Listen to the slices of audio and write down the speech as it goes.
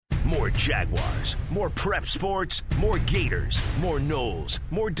More Jaguars, more prep sports, more Gators, more Knowles,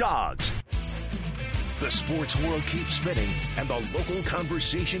 more Dogs. The sports world keeps spinning, and the local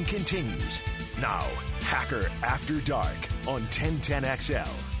conversation continues. Now, Hacker After Dark on 1010XL.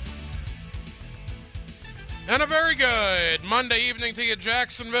 And a very good Monday evening to you,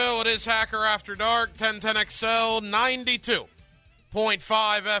 Jacksonville. It is Hacker After Dark, 1010XL, 92.5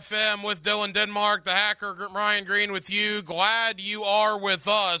 FM with Dylan Denmark, the Hacker, Ryan Green with you. Glad you are with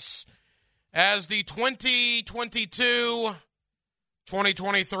us as the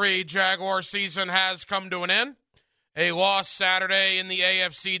 2022-2023 Jaguar season has come to an end. A loss Saturday in the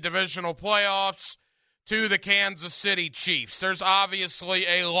AFC divisional playoffs to the Kansas City Chiefs. There's obviously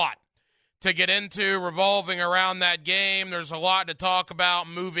a lot to get into revolving around that game. There's a lot to talk about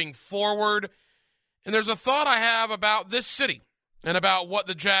moving forward. And there's a thought I have about this city and about what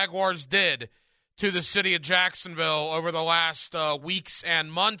the Jaguars did to the city of Jacksonville over the last weeks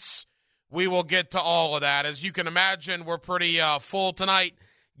and months. We will get to all of that. As you can imagine, we're pretty full tonight.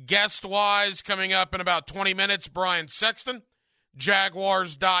 Guest-wise, coming up in about 20 minutes, Brian Sexton,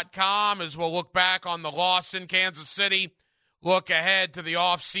 Jaguars.com, as we'll look back on the loss in Kansas City, look ahead to the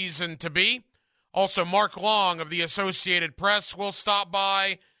offseason to be. Also, Mark Long of the Associated Press will stop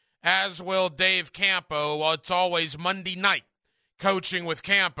by, as will Dave Campo. Well, it's always Monday night coaching with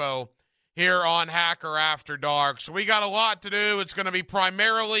Campo here on Hacker After Dark. So we got a lot to do. It's going to be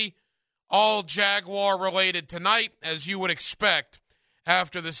primarily all Jaguar-related tonight, as you would expect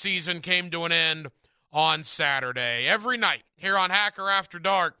after the season came to an end on Saturday. Every night here on Hacker After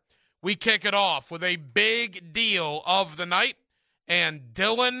Dark, we kick it off with a big deal of the night and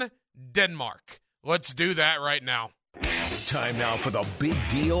Dylan Denmark. Let's do that right now. Time now for the big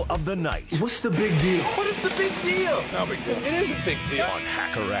deal of the night. What's the big deal? What is the big deal? No big deal. It is a big deal. On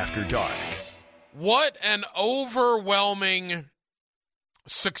Hacker After Dark. What an overwhelming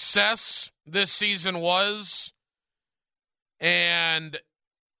success this season was. And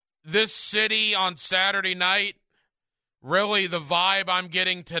this city on Saturday night, really the vibe I'm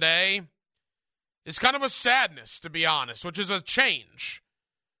getting today is kind of a sadness, to be honest, which is a change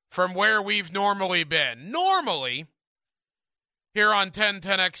from where we've normally been. Normally, here on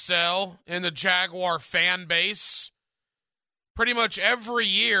 1010XL in the Jaguar fan base, pretty much every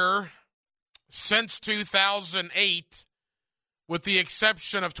year since 2008, with the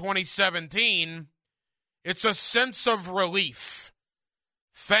exception of 2017, it's a sense of relief.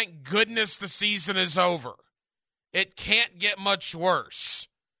 Thank goodness the season is over. It can't get much worse.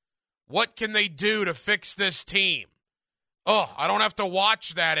 What can they do to fix this team? Oh, I don't have to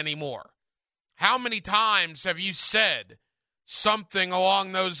watch that anymore. How many times have you said something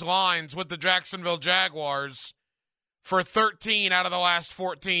along those lines with the Jacksonville Jaguars for 13 out of the last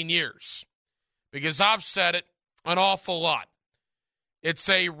 14 years? Because I've said it an awful lot. It's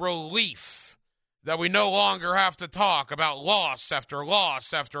a relief that we no longer have to talk about loss after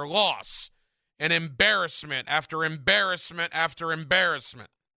loss after loss and embarrassment after embarrassment after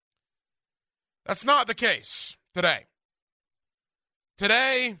embarrassment. That's not the case today.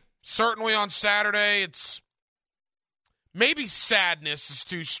 Today, certainly on Saturday, it's maybe sadness is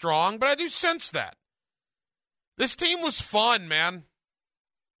too strong, but I do sense that. This team was fun, man.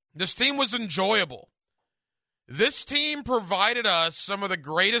 This team was enjoyable. This team provided us some of the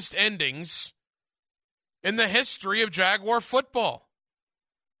greatest endings in the history of Jaguar football.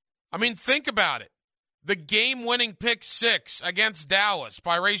 I mean, think about it. The game-winning pick six against Dallas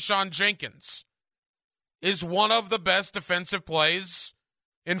by Rayshawn Jenkins is one of the best defensive plays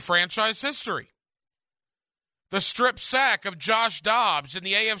in franchise history. The strip sack of Josh Dobbs in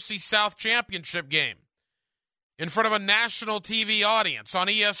the AFC South Championship game in front of a national TV audience on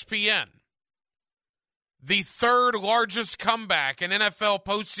ESPN. The third largest comeback in NFL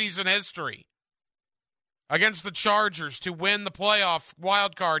postseason history against the Chargers to win the playoff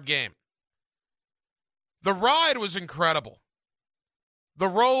wildcard game. The ride was incredible. The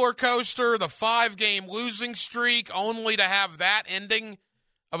roller coaster, the 5-game losing streak, only to have that ending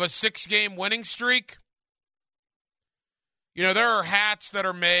of a 6-game winning streak. You know, there are hats that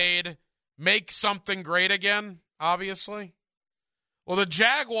are made, make something great again, obviously. Well, the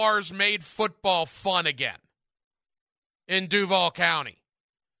Jaguars made football fun again in Duval County.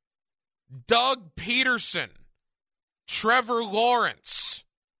 Doug Peterson, Trevor Lawrence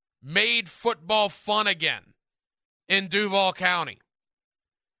made football fun again in Duval County.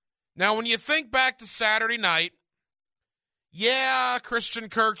 Now, when you think back to Saturday night, yeah, Christian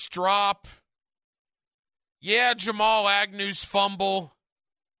Kirk's drop. Yeah, Jamal Agnew's fumble.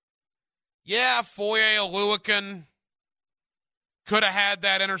 Yeah, Foye Oluokun could have had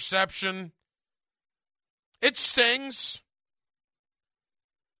that interception. It stings.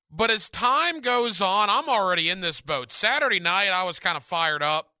 But as time goes on, I'm already in this boat. Saturday night, I was kind of fired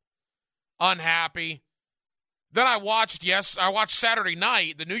up, unhappy. Then I watched Saturday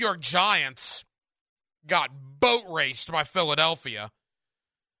night, the New York Giants got boat raced by Philadelphia.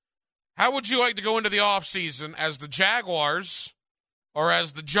 How would you like to go into the offseason, as the Jaguars or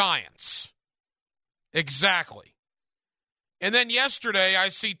as the Giants? Exactly. And then yesterday, I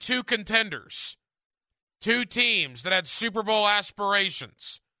see two contenders, two teams that had Super Bowl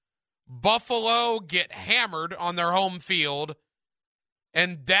aspirations. Buffalo get hammered on their home field,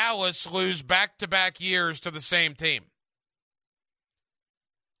 and Dallas lose back-to-back years to the same team.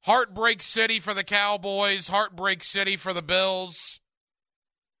 Heartbreak City for the Cowboys, Heartbreak City for the Bills.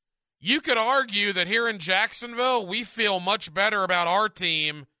 You could argue that here in Jacksonville, we feel much better about our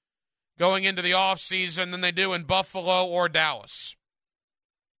team going into the offseason than they do in Buffalo or Dallas.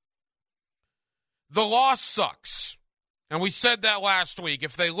 The loss sucks. And we said that last week.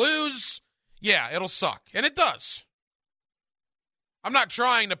 If they lose, yeah, it'll suck. And it does. I'm not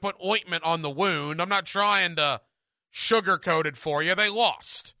trying to put ointment on the wound. I'm not trying to sugarcoat it for you. They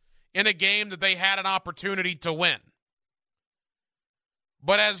lost in a game that they had an opportunity to win.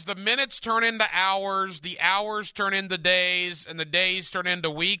 But as the minutes turn into hours, the hours turn into days, and the days turn into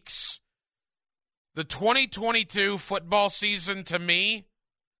weeks, the 2022 football season, to me,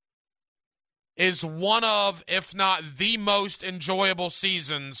 is one of, if not the most enjoyable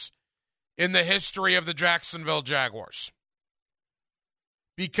seasons in the history of the Jacksonville Jaguars.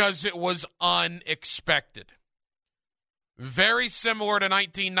 Because it was unexpected. Very similar to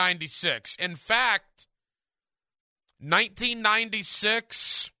 1996. In fact,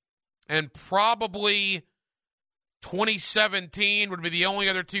 1996 and probably 2017 would be the only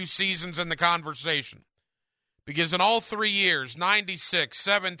other two seasons in the conversation. Because in all 3 years, 96,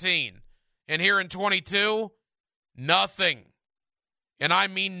 17, and here in 22, nothing, and I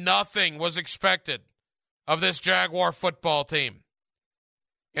mean nothing, was expected of this Jaguar football team.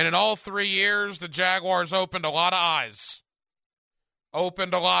 And in all 3 years, the Jaguars opened a lot of eyes.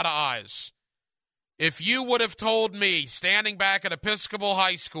 If you would have told me, standing back at Episcopal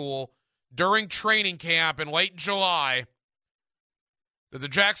High School during training camp in late July, that the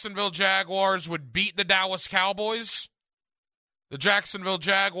Jacksonville Jaguars would beat the Dallas Cowboys, the Jacksonville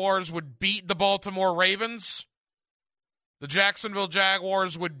Jaguars would beat the Baltimore Ravens, the Jacksonville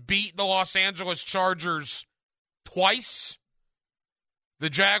Jaguars would beat the Los Angeles Chargers twice, the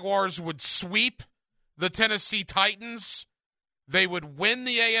Jaguars would sweep the Tennessee Titans, they would win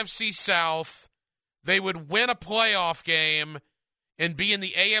the AFC South, they would win a playoff game, and be in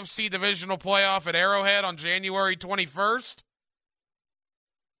the AFC divisional playoff at Arrowhead on January 21st?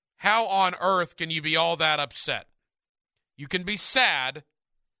 How on earth can you be all that upset? You can be sad.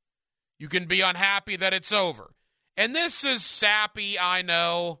 You can be unhappy that it's over. And this is sappy, I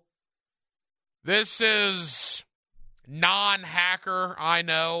know. This is non-hacker, I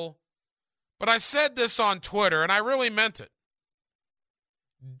know. But I said this on Twitter, and I really meant it.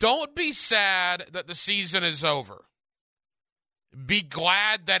 Don't be sad that the season is over. Be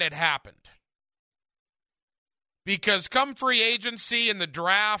glad that it happened. Because come free agency and the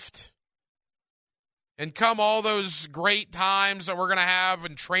draft, and come all those great times that we're going to have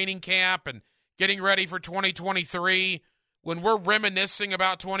in training camp and getting ready for 2023, when we're reminiscing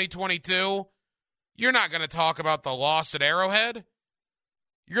about 2022, you're not going to talk about the loss at Arrowhead.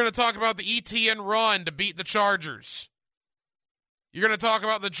 You're going to talk about the ETN run to beat the Chargers. You're going to talk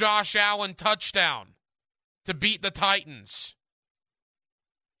about the Josh Allen touchdown to beat the Titans.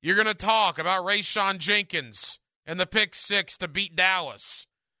 You're going to talk about Rayshon Jenkins and the pick six to beat Dallas.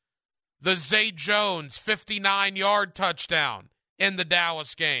 The Zay Jones 59-yard touchdown in the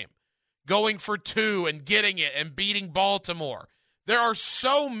Dallas game. Going for two and getting it and beating Baltimore. There are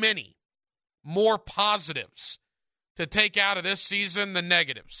so many more positives to take out of this season than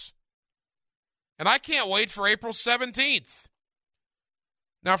negatives. And I can't wait for April 17th.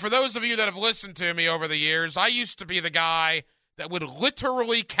 Now, for those of you that have listened to me over the years, I used to be the guy that would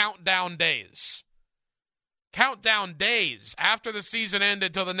literally count down days. Count down days after the season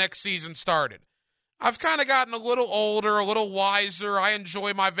ended till the next season started. I've kind of gotten a little older, a little wiser. I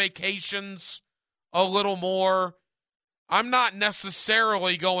enjoy my vacations a little more. I'm not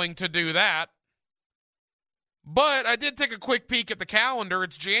necessarily going to do that. But I did take a quick peek at the calendar.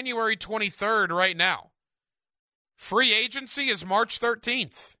 It's January 23rd right now. Free agency is March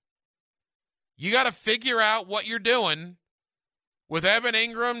 13th. You got to figure out what you're doing with Evan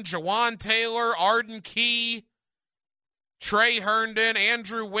Ingram, Jawan Taylor, Arden Key, Trey Herndon,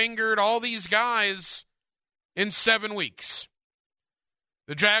 Andrew Wingard, all these guys in 7 weeks.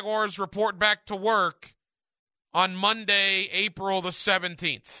 The Jaguars report back to work on Monday, April the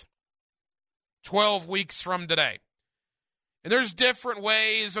 17th, 12 weeks from today. And there's different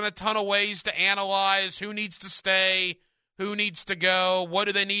ways and a ton of ways to analyze who needs to stay, who needs to go, what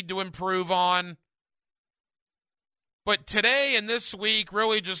do they need to improve on. But today and this week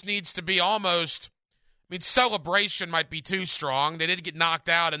really just needs to be almost, celebration might be too strong. They did get knocked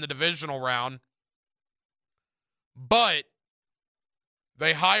out in the divisional round. But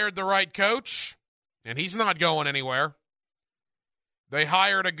they hired the right coach, and he's not going anywhere. They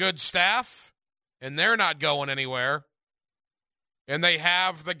hired a good staff, and they're not going anywhere. And they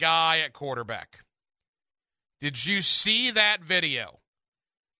have the guy at quarterback. Did you see that video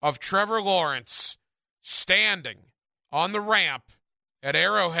of Trevor Lawrence standing on the ramp at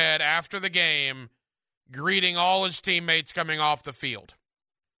Arrowhead after the game, greeting all his teammates coming off the field?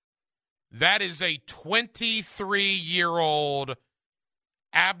 That is a 23-year-old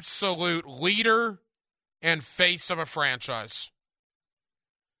absolute leader and face of a franchise.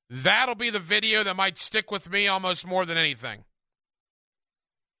 That'll be the video that might stick with me almost more than anything.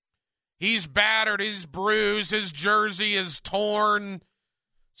 He's battered, he's bruised, his jersey is torn,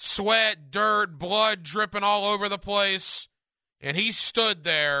 sweat, dirt, blood dripping all over the place. And he stood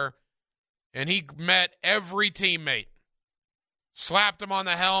there and he met every teammate. Slapped him on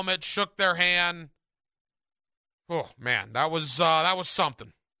the helmet, shook their hand. Oh, man, that was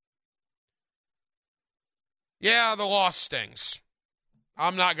something. Yeah, the loss stings.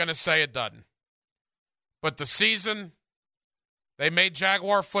 I'm not going to say it doesn't. But the season, they made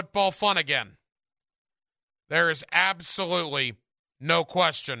Jaguar football fun again. There is absolutely no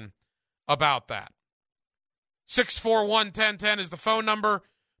question about that. 641-1010 is the phone number,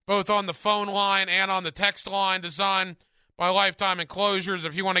 both on the phone line and on the text line, designed by Lifetime Enclosures.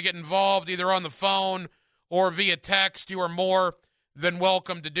 If you want to get involved either on the phone or via text, you are more than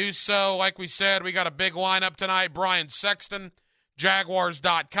welcome to do so. Like we said, we got a big lineup tonight. Brian Sexton,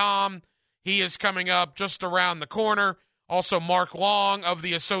 Jaguars.com. He is coming up just around the corner. Also, Mark Long of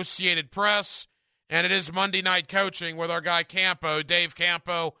the Associated Press. And it is Monday Night Coaching with our guy Campo, Dave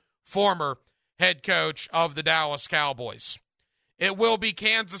Campo, former head coach of the Dallas Cowboys. It will be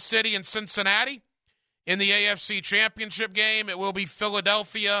Kansas City and Cincinnati. In the AFC Championship game, it will be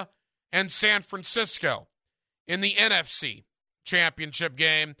Philadelphia and San Francisco in the NFC Championship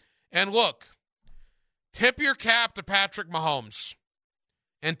game. And look, tip your cap to Patrick Mahomes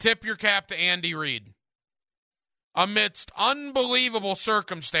and tip your cap to Andy Reid. Amidst unbelievable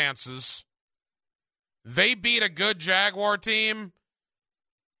circumstances, they beat a good Jaguar team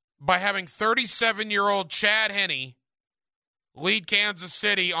by having 37-year-old Chad Henne lead Kansas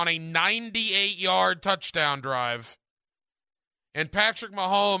City on a 98-yard touchdown drive. And Patrick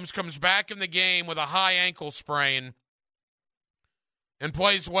Mahomes comes back in the game with a high ankle sprain and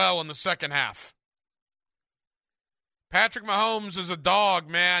plays well in the second half. Patrick Mahomes is a dog,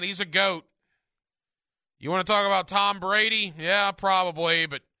 man. He's a GOAT. You want to talk about Tom Brady? Yeah, probably.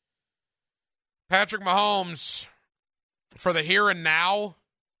 But Patrick Mahomes, for the here and now,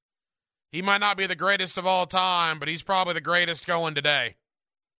 he might not be the greatest of all time, but he's probably the greatest going today.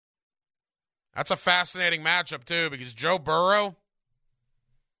 That's a fascinating matchup, too, because Joe Burrow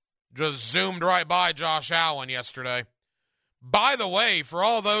just zoomed right by Josh Allen yesterday. By the way, for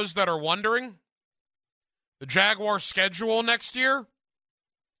all those that are wondering, the Jaguars' schedule next year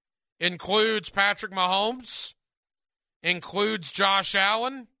includes Patrick Mahomes, includes Josh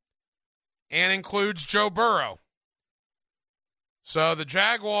Allen, and includes Joe Burrow. So the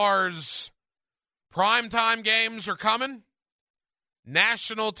Jaguars' primetime games are coming.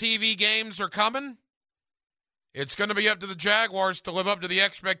 National TV games are coming. It's going to be up to the Jaguars to live up to the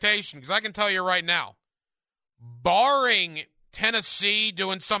expectation. Because I can tell you right now, barring Tennessee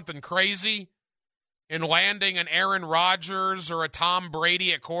doing something crazy and landing an Aaron Rodgers or a Tom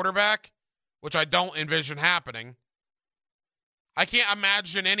Brady at quarterback, which I don't envision happening, I can't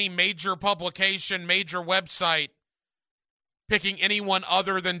imagine any major publication, major website picking anyone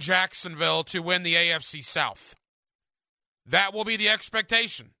other than Jacksonville to win the AFC South. That will be the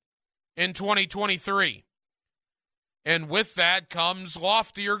expectation in 2023. And with that comes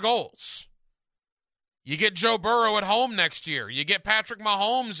loftier goals. You get Joe Burrow at home next year. You get Patrick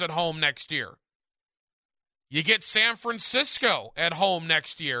Mahomes at home next year. You get San Francisco at home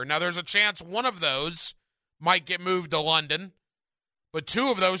next year. Now, there's a chance one of those might get moved to London, but two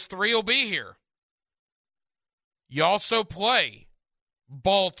of those three will be here. You also play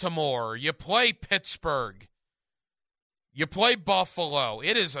Baltimore. You play Pittsburgh. You play Buffalo.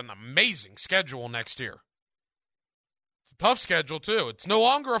 It is an amazing schedule next year. It's a tough schedule, too. It's no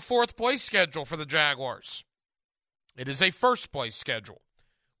longer a fourth-place schedule for the Jaguars. It is a first-place schedule,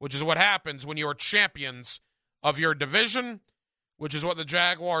 which is what happens when you are champions of your division, which is what the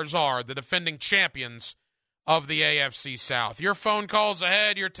Jaguars are, the defending champions of the AFC South. Your phone calls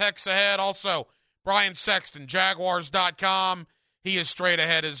ahead, your texts ahead. Also, Brian Sexton, Jaguars.com. He is straight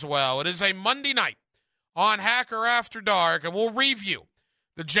ahead as well. It is a Monday night on Hacker After Dark, and we'll review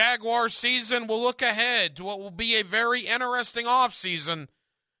the Jaguars season. We'll look ahead to what will be a very interesting offseason.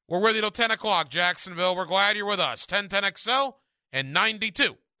 We're with you till 10 o'clock, Jacksonville. We're glad you're with us. 1010XL and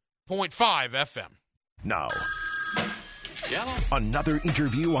 92.5 FM. Now, another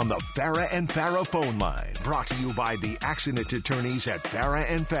interview on the Farah and Farah phone line, brought to you by the accident attorneys at Farah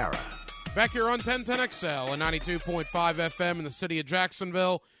and Farah. Back here on 1010XL and 92.5 FM in the city of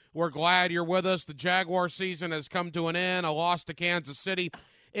Jacksonville. We're glad you're with us. The Jaguar season has come to an end. A loss to Kansas City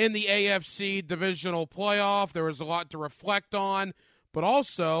in the AFC divisional playoff. There is a lot to reflect on, but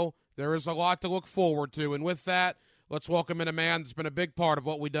also there is a lot to look forward to. And with that, let's welcome in a man that's been a big part of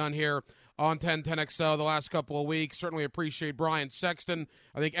what we've done here on 1010XL the last couple of weeks. Certainly appreciate Brian Sexton.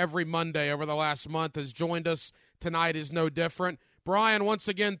 I think every Monday over the last month has joined us. Tonight is no different. Brian, once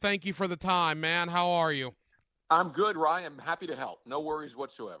again, thank you for the time, man. How are you? I'm good, Ryan. I'm happy to help. No worries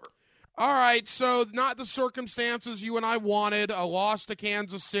whatsoever. All right, so not the circumstances you and I wanted. A loss to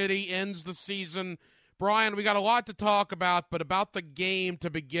Kansas City ends the season. Brian, we got a lot to talk about, but about the game to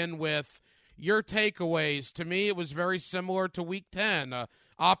begin with, your takeaways. To me, it was very similar to Week 10.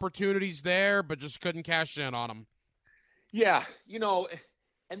 Opportunities there, but just couldn't cash in on them. Yeah,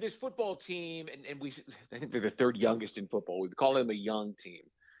 and this football team, and I think they're the third youngest in football. We call them a young team.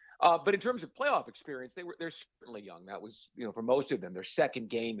 But in terms of playoff experience, they're certainly young. That was, for most of them, their second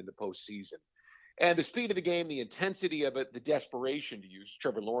game in the postseason. And the speed of the game, the intensity of it, the desperation, to use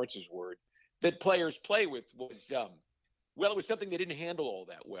Trevor Lawrence's word, that players play with was, it was something they didn't handle all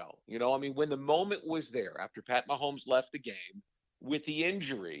that well. When the moment was there after Pat Mahomes left the game with the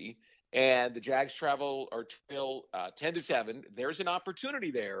injury and the Jags trail 10-7, there's an opportunity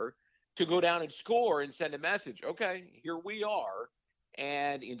there to go down and score and send a message. Okay, here we are.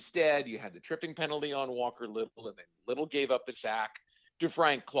 And instead, you had the tripping penalty on Walker Little, and then Little gave up the sack to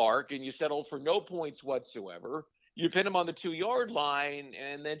Frank Clark, and you settled for no points whatsoever. You pin him on the 2-yard line,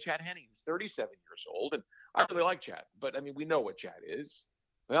 and then Chad Henne is 37 years old, and I really like Chad, but, we know what Chad is.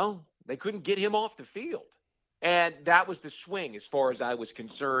 Well, they couldn't get him off the field, and that was the swing as far as I was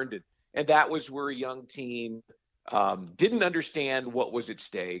concerned, and that was where a young team didn't understand what was at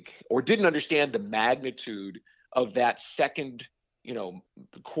stake or didn't understand the magnitude of that second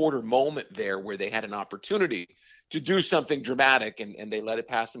quarter moment there where they had an opportunity to do something dramatic and they let it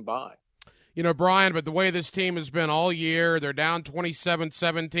pass them by. Brian, but the way this team has been all year, they're down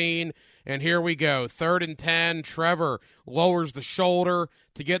 27-17, and here we go. 3rd and 10, Trevor lowers the shoulder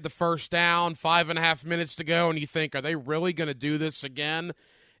to get the first down, 5.5 minutes to go, and you think, are they really going to do this again?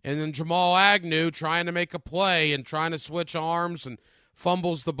 And then Jamal Agnew trying to make a play and trying to switch arms and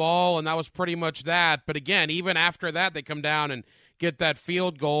fumbles the ball, and that was pretty much that. But again, even after that, they come down and get that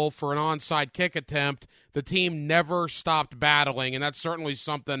field goal for an onside kick attempt. The team never stopped battling, and that's certainly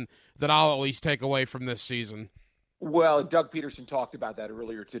something that I'll at least take away from this season. Well, Doug Peterson talked about that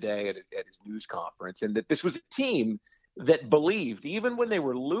earlier today at his news conference, and that this was a team that believed, even when they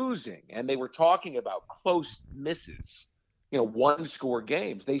were losing and they were talking about close misses, one-score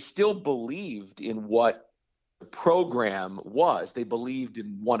games, they still believed in what the program was. They believed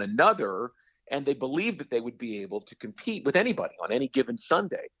in one another, and they believed that they would be able to compete with anybody on any given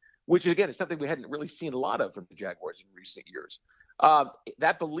Sunday, which, again, is something we hadn't really seen a lot of from the Jaguars in recent years.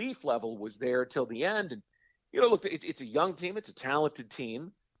 That belief level was there till the end. And, look, it's a young team. It's a talented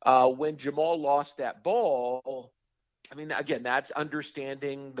team. When Jamal lost that ball, again, that's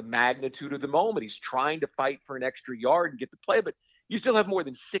understanding the magnitude of the moment. He's trying to fight for an extra yard and get the play, but you still have more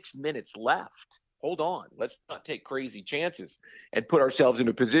than 6 minutes left. Hold on. Let's not take crazy chances and put ourselves in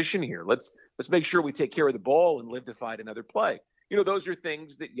a position here. Let's make sure we take care of the ball and live to fight another play. Those are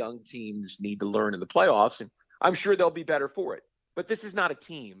things that young teams need to learn in the playoffs, and I'm sure they'll be better for it. But this is not a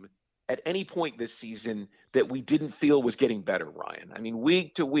team at any point this season that we didn't feel was getting better, Ryan.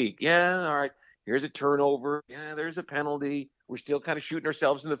 Week to week, yeah, all right, here's a turnover. Yeah, there's a penalty. We're still kind of shooting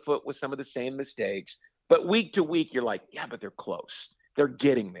ourselves in the foot with some of the same mistakes. But week to week, you're like, yeah, but they're close. They're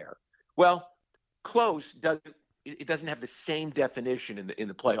getting there. Well, close doesn't have the same definition in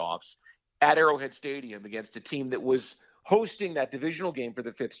the playoffs at Arrowhead Stadium against a team that was hosting that divisional game for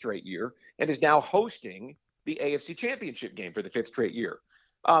the 5th straight year and is now hosting the AFC Championship game for the 5th straight year.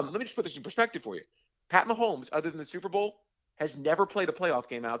 Let me just put this in perspective for you. Pat Mahomes, other than the Super Bowl, has never played a playoff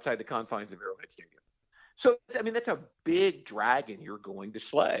game outside the confines of Arrowhead Stadium. So, that's a big dragon you're going to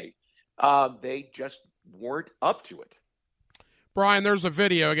slay. They just weren't up to it. Brian, there's a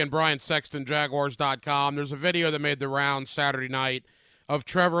video, again, Brian Sexton, Jaguars.com. There's a video that made the round Saturday night of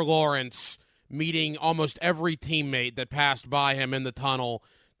Trevor Lawrence meeting almost every teammate that passed by him in the tunnel,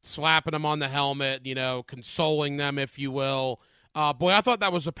 slapping them on the helmet, consoling them, if you will. Boy, I thought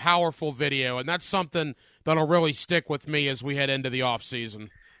that was a powerful video, and that's something that'll really stick with me as we head into the offseason.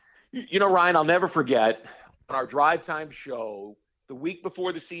 Ryan, I'll never forget on our Drive Time show the week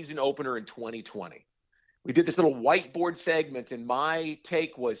before the season opener in 2020. We did this little whiteboard segment, and my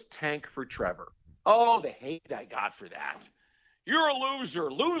take was tank for Trevor. Oh, the hate I got for that. You're a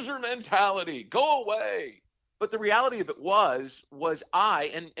loser mentality, go away. But the reality of it was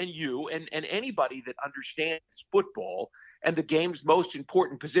I and you and anybody that understands football and the game's most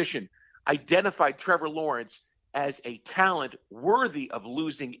important position identified Trevor Lawrence as a talent worthy of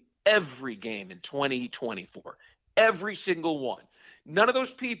losing every game in 2024. Every single one. None of those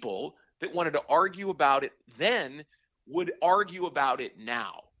people that wanted to argue about it then would argue about it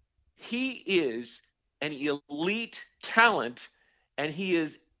now. He is an elite talent, and he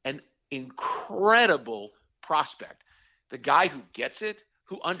is an incredible prospect. The guy who gets it,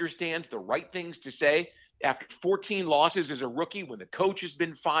 who understands the right things to say after 14 losses as a rookie when the coach has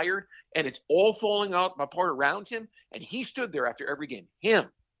been fired and it's all falling apart around him, and he stood there after every game,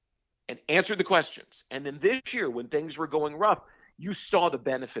 and answered the questions. And then this year when things were going rough, you saw the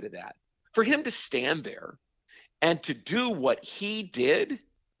benefit of that. For him to stand there and to do what he did,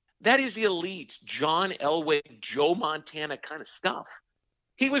 that is elite John Elway, Joe Montana kind of stuff.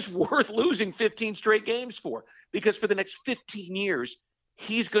 He was worth losing 15 straight games for, because for the next 15 years,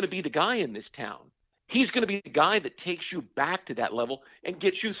 he's going to be the guy in this town. He's going to be the guy that takes you back to that level and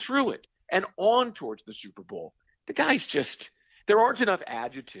gets you through it and on towards the Super Bowl. The guy's there aren't enough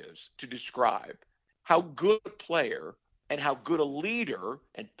adjectives to describe how good a player and how good a leader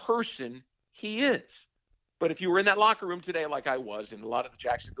and person he is. But if you were in that locker room today like I was, and a lot of the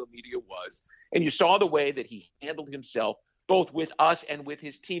Jacksonville media was, and you saw the way that he handled himself, both with us and with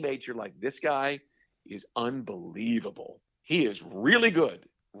his teammates, you're like, this guy is unbelievable. He is really good,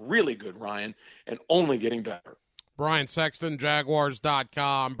 Ryan, and only getting better. Brian Sexton,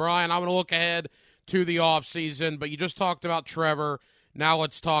 Jaguars.com. Brian, I'm going to look ahead to the offseason, but you just talked about Trevor. Now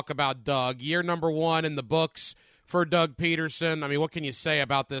let's talk about Doug. Year number 1 in the books for Doug Peterson. I mean, what can you say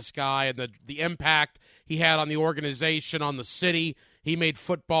about this guy and the impact he had on the organization, on the city? He made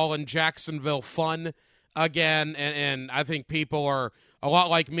football in Jacksonville fun again, and I think people are a lot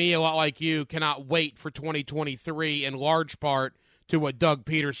like me, a lot like you, cannot wait for 2023 in large part to what Doug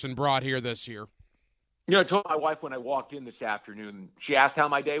Peterson brought here this year. I told my wife when I walked in this afternoon, she asked how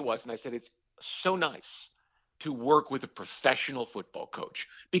my day was, and I said, it's so nice to work with a professional football coach,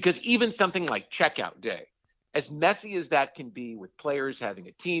 because even something like checkout day, as messy as that can be, with players having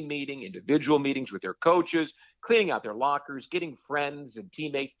a team meeting, individual meetings with their coaches, cleaning out their lockers, getting friends and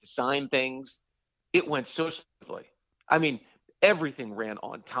teammates to sign things, it went so smoothly. I mean, everything ran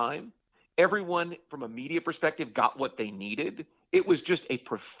on time. Everyone from a media perspective got what they needed. It was just a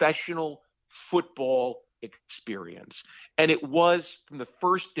professional football experience. And it was from the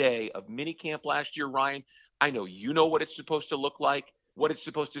first day of minicamp last year, Ryan. I know you know what it's supposed to look like, what it's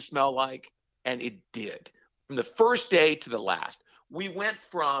supposed to smell like, and it did. From the first day to the last, we went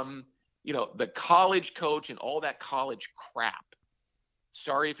from, the college coach and all that college crap.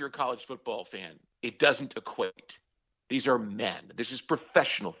 Sorry if you're a college football fan. It doesn't equate. These are men. This is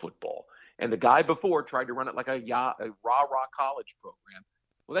professional football. And the guy before tried to run it like a rah-rah college program.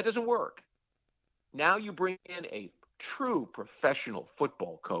 Well, that doesn't work. Now you bring in a true professional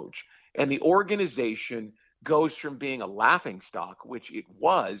football coach, and the organization goes from being a laughingstock, which it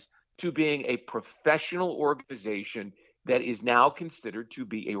was, to being a professional organization that is now considered to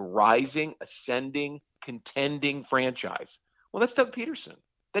be a rising, ascending, contending franchise. Well, that's Doug Peterson.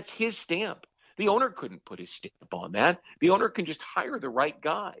 That's his stamp. The owner couldn't put his stamp on that. The owner can just hire the right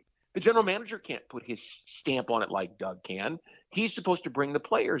guy. The general manager can't put his stamp on it like Doug can. He's supposed to bring the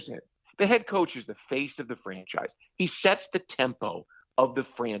players in. The head coach is the face of the franchise. He sets the tempo of the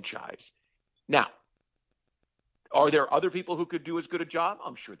franchise. Now, are there other people who could do as good a job?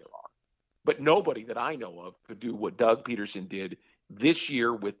 I'm sure there are. But nobody that I know of could do what Doug Peterson did this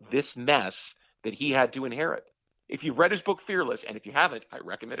year with this mess that he had to inherit. If you've read his book, Fearless, and if you haven't, I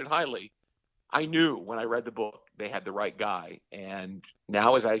recommend it highly. I knew when I read the book they had the right guy. And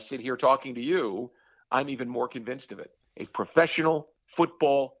now as I sit here talking to you, I'm even more convinced of it. A professional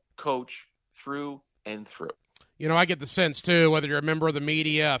football coach through and through. I get the sense, too, whether you're a member of the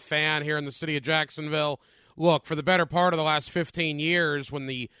media, a fan here in the city of Jacksonville, look, for the better part of the last 15 years, when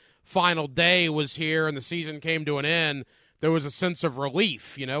the final day was here and the season came to an end, there was a sense of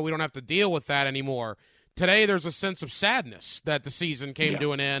relief. We don't have to deal with that anymore. today there's a sense of sadness that the season came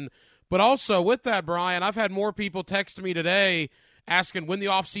to an end. But also with that, Brian, I've had more people text me today asking when the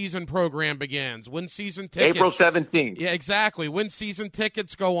off-season program begins, when season tickets. April 17th. Yeah, exactly. When season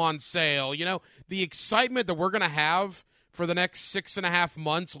tickets go on sale. You know, the excitement that we're going to have for the next 6.5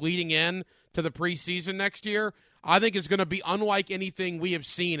 months leading in to the preseason next year, I think is going to be unlike anything we have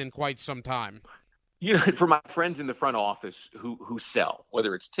seen in quite some time. You know, for my friends in the front office who sell,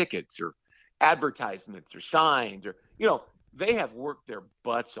 whether it's tickets or advertisements or signs or, you know, they have worked their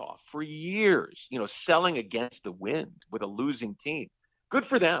butts off for years, you know, selling against the wind with a losing team. Good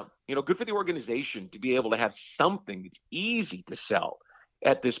for them. You know, good for the organization to be able to have something that's easy to sell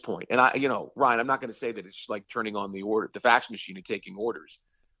at this point. And I, you know, Ryan, I'm not going to say that it's like turning on the fax machine and taking orders.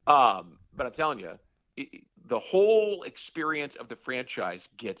 But I'm telling you, the whole experience of the franchise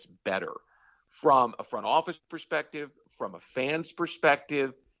gets better from a front office perspective, from a fan's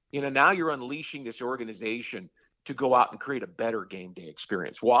perspective. You know, now you're unleashing this organization to go out and create a better game day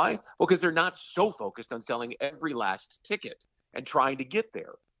experience. Why? Well, because they're not so focused on selling every last ticket and trying to get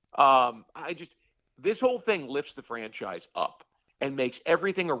there. This whole thing lifts the franchise up and makes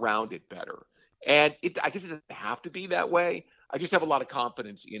everything around it better. And I guess it doesn't have to be that way. I just have a lot of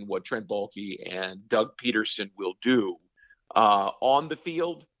confidence in what Trent Baalke and Doug Peterson will do on the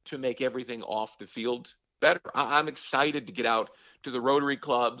field to make everything off the field better. I'm excited to get out to the Rotary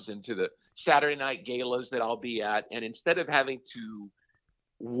clubs and to the Saturday night galas that I'll be at. And instead of having to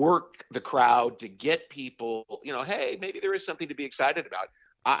work the crowd to get people, you know, hey, maybe there is something to be excited about,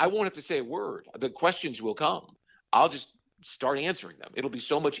 I won't have to say a word. The questions will come. I'll just start answering them. It'll be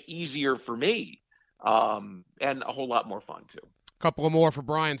so much easier for me and a whole lot more fun, too. Couple of more for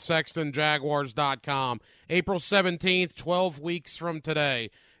Brian Sexton, Jaguars.com. April 17th, 12 weeks from today.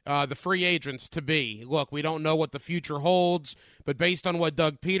 The free agents to be. Look, we don't know what the future holds, but based on what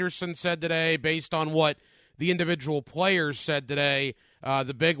Doug Peterson said today, based on what the individual players said today,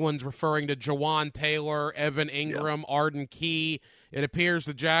 the big ones referring to Jawaan Taylor, Evan Ingram, Arden Key, it appears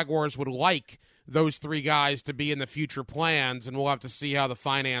the Jaguars would like those three guys to be in the future plans, and we'll have to see how the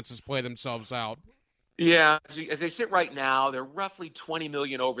finances play themselves out. Yeah, as they sit right now, they're roughly $20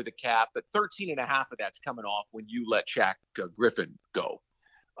 million over the cap, but 13.5 of that's coming off when you let Shaq Griffin go.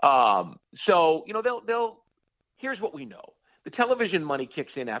 So, you know, here's what we know. The television money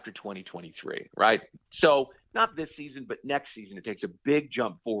kicks in after 2023, right? So not this season, but next season, it takes a big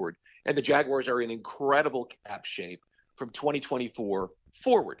jump forward. And the Jaguars are in incredible cap shape from 2024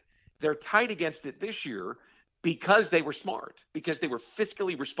 forward. They're tight against it this year because they were smart, because they were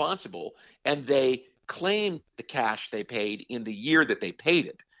fiscally responsible, and they claimed the cash they paid in the year that they paid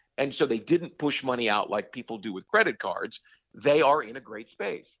it. And so they didn't push money out like people do with credit cards. They are in a great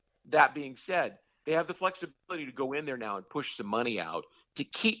space. That being said, they have the flexibility to go in there now and push some money out to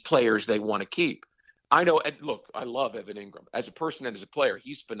keep players they want to keep. I know, and look, I love Evan Ingram. As a person and as a player,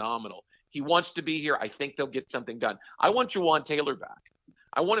 he's phenomenal. He wants to be here. I think they'll get something done. I want Jawaan Taylor back.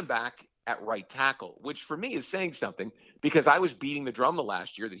 I want him back at right tackle, which for me is saying something because I was beating the drum the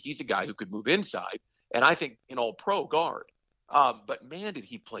last year that he's a guy who could move inside, and I think an all-pro guard. But, man, did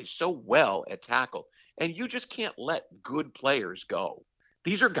he play so well at tackle. And you just can't let good players go.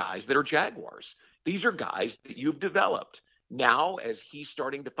 These are guys that are Jaguars. These are guys that you've developed. Now, as he's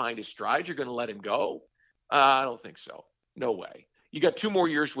starting to find his stride, you're going to let him go? I don't think so. No way. You got 2 more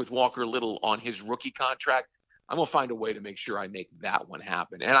years with Walker Little on his rookie contract. I'm going to find a way to make sure I make that one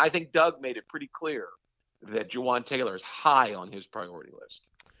happen. And I think Doug made it pretty clear that Jawaan Taylor is high on his priority list.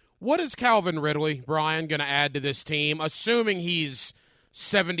 What is Calvin Ridley, Brian, going to add to this team, assuming he's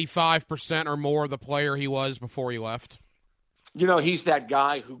 75% or more the player he was before he left? You know, he's that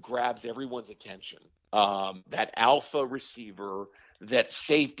guy who grabs everyone's attention, that alpha receiver that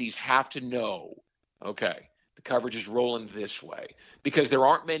safeties have to know, okay, the coverage is rolling this way, because there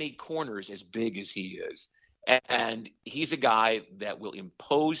aren't many corners as big as he is. And he's a guy that will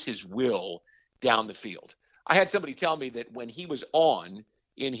impose his will down the field. I had somebody tell me that when he was on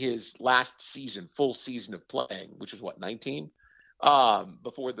in his last season, full season of playing, which was 19?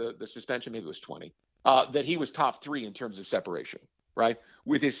 Before the suspension, maybe it was 20, that he was top 3 in terms of separation, right?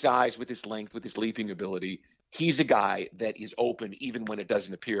 With his size, with his length, with his leaping ability. He's a guy that is open even when it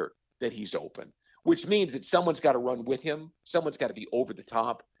doesn't appear that he's open, which means that someone's got to run with him. Someone's got to be over the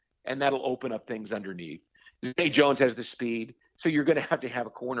top, and that'll open up things underneath. Zay Jones has the speed, so you're going to have a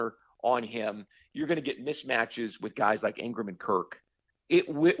corner on him. You're going to get mismatches with guys like Ingram and Kirk.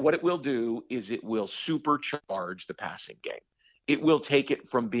 What it will do is it will supercharge the passing game. It will take it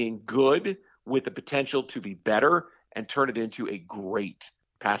from being good with the potential to be better and turn it into a great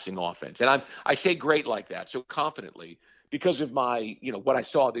passing offense. And I say great like that so confidently because of my, what I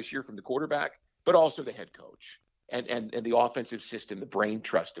saw this year from the quarterback. but also the head coach and the offensive system, the brain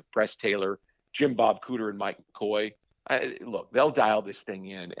trust of Press Taylor, Jim Bob Cooter, and Mike McCoy. Look, they'll dial this thing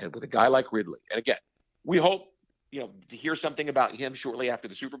in, and with a guy like Ridley, and again, we hope to hear something about him shortly after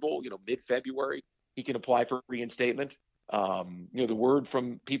the Super Bowl. Mid-February, he can apply for reinstatement. The word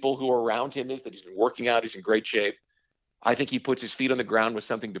from people who are around him is that he's been working out, he's in great shape. I think he puts his feet on the ground with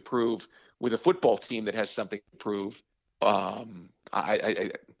something to prove, with a football team that has something to prove.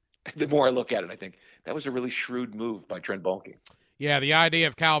 The more I look at it, I think that was a really shrewd move by Trent Baalke. Yeah, the idea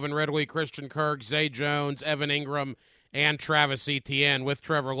of Calvin Ridley, Christian Kirk, Zay Jones, Evan Ingram, and Travis Etienne with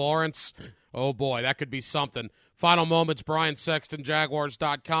Trevor Lawrence, oh boy, that could be something. Final moments, Brian Sexton,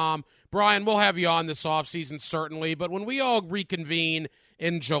 Jaguars.com. Brian, we'll have you on this offseason certainly, but when we all reconvene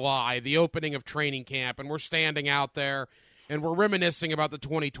in July, the opening of training camp, and we're standing out there and we're reminiscing about the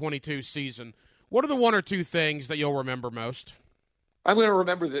 2022 season, what are the one or two things that you'll remember most? I'm going to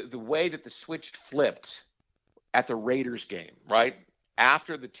remember the way that the switch flipped at the Raiders game, right?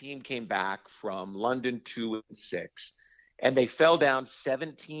 After the team came back from London 2-6, and they fell down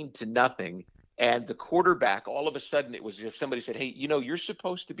 17-0, and the quarterback, all of a sudden, it was as if somebody said, hey, you're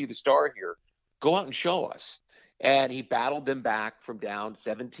supposed to be the star here. Go out and show us. And he battled them back from down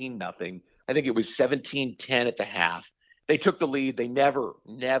 17-0. I think it was 17-10 at the half. They took the lead. They never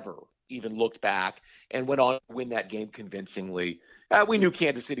even looked back and went on to win that game convincingly. We knew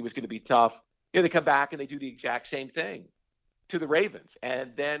Kansas City was going to be tough. They come back and they do the exact same thing to the Ravens.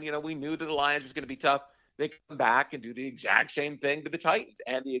 And then, we knew that the Lions was going to be tough. They come back and do the exact same thing to the Titans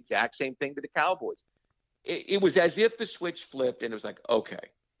and the exact same thing to the Cowboys. It was as if the switch flipped and it was like, okay,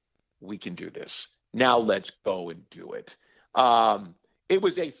 we can do this. Now let's go and do it. It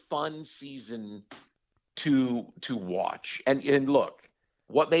was a fun season to watch. And look,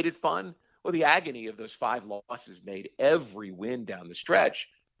 what made it fun? Well, the agony of those 5 losses made every win down the stretch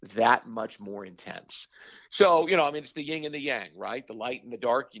that much more intense. So, it's the yin and the yang, right? The light and the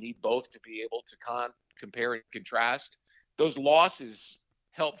dark. You need both to be able to compare and contrast. Those losses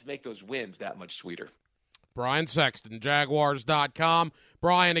helped make those wins that much sweeter. Brian Sexton, Jaguars.com.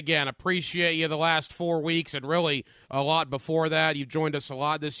 Brian, again, appreciate you the last 4 weeks and really a lot before that. You've joined us a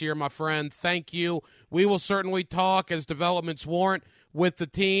lot this year, my friend. Thank you. We will certainly talk as developments warrant with the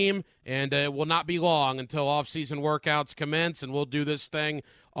team, and it will not be long until off-season workouts commence, and we'll do this thing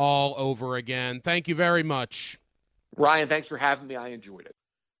all over again. Thank you very much. Ryan, thanks for having me. I enjoyed it.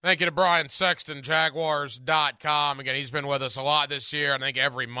 Thank you to Brian Sexton, Jaguars.com. Again, he's been with us a lot this year, I think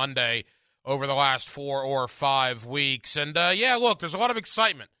every Monday over the last 4 or 5 weeks. And, look, there's a lot of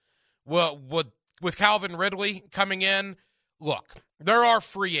excitement. Well, with Calvin Ridley coming in, look, there are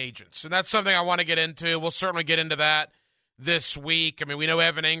free agents, and that's something I want to get into. We'll certainly get into that this week. I mean, we know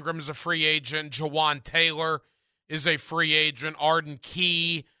Evan Ingram is a free agent. Jawan Taylor is a free agent. Arden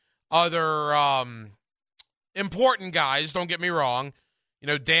Key, other important guys, don't get me wrong.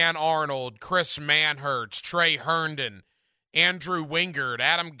 Dan Arnold, Chris Manhertz, Trey Herndon, Andrew Wingard,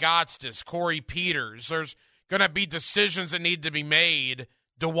 Adam Gotsis, Corey Peters. There's going to be decisions that need to be made.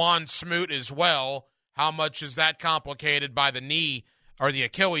 DeJuan Smoot as well. How much is that complicated by the knee or the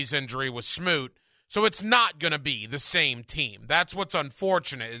Achilles injury with Smoot? So it's not going to be the same team. That's what's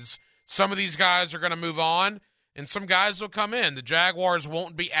unfortunate is some of these guys are going to move on and some guys will come in. The Jaguars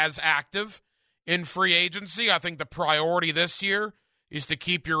won't be as active in free agency. I think the priority this year is to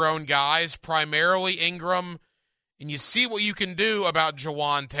keep your own guys, primarily Ingram, and you see what you can do about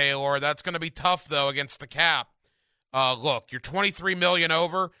Jawan Taylor. That's going to be tough, though, against the cap. Look, you're $23 million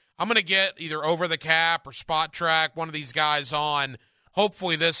over. I'm going to get either over the cap or spot track one of these guys on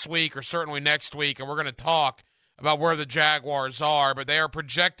hopefully this week or certainly next week, and we're going to talk about where the Jaguars are, but they are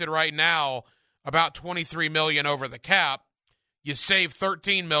projected right now about $23 million over the cap. You save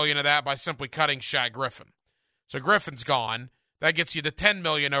 $13 million of that by simply cutting Shaq Griffin. So Griffin's gone. That gets you to $10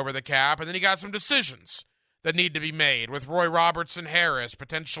 million over the cap, and then you got some decisions that need to be made with Roy Robertson Harris,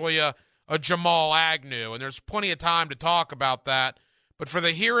 potentially a Jamal Agnew, and there's plenty of time to talk about that. But for the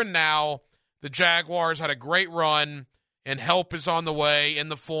here and now, the Jaguars had a great run, and help is on the way in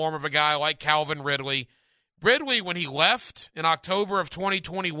the form of a guy like Calvin Ridley. Ridley, when he left in October of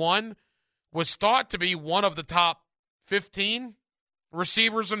 2021, was thought to be one of the top 15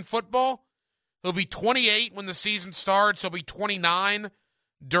 receivers in football. He'll be 28 when the season starts. He'll be 29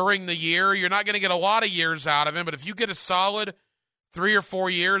 during the year. You're not going to get a lot of years out of him, but if you get a solid 3 or 4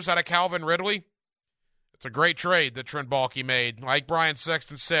 years out of Calvin Ridley, it's a great trade that Trent Baalke made. Like Brian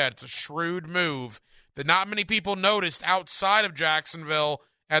Sexton said, it's a shrewd move that not many people noticed outside of Jacksonville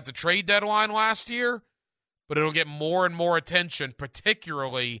at the trade deadline last year, but it'll get more and more attention,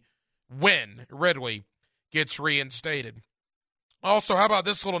 particularly when Ridley gets reinstated. Also, how about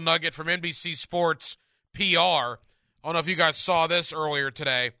this little nugget from NBC Sports PR? I don't know if you guys saw this earlier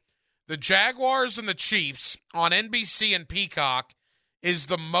today. The Jaguars and the Chiefs on NBC and Peacock is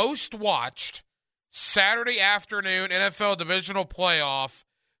the most watched Saturday afternoon NFL divisional playoff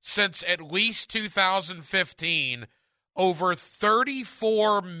since at least 2015. Over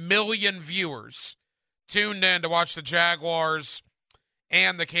 34 million viewers tuned in to watch the Jaguars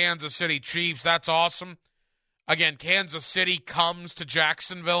and the Kansas City Chiefs. That's awesome. Again, Kansas City comes to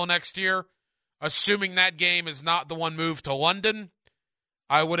Jacksonville next year. Assuming that game is not the one moved to London,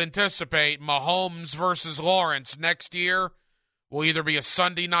 I would anticipate Mahomes versus Lawrence next year will either be a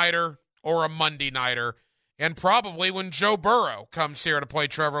Sunday nighter or a Monday nighter. And probably when Joe Burrow comes here to play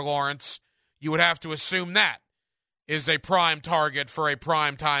Trevor Lawrence, you would have to assume that is a prime target for a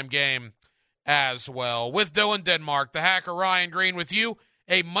primetime game as well. With Dylan Denmark, the Hacker Ryan Green with you,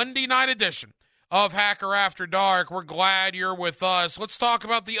 a Monday night edition of Hacker After Dark. We're glad you're with us. Let's talk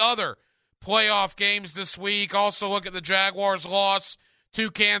about the other playoff games this week. Also look at the Jaguars' loss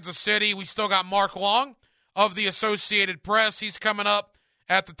to Kansas City. We still got Mark Long of the Associated Press. He's coming up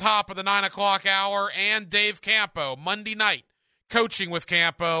at the top of the 9 o'clock hour. And Dave Campo, Monday night, coaching with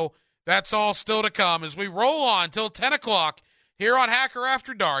Campo. That's all still to come as we roll on till 10 o'clock here on Hacker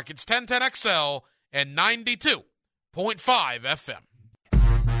After Dark. It's 1010XL and 92.5 FM.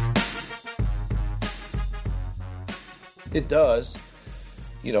 It does,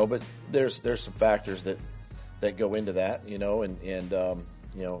 but there's some factors that go into that, and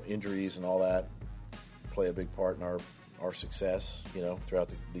injuries and all that play a big part in our success, throughout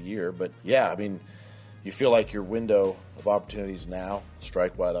the year. But yeah, I mean, you feel like your window of opportunities now,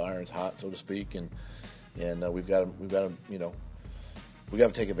 strike while the iron's hot, so to speak, and we've got to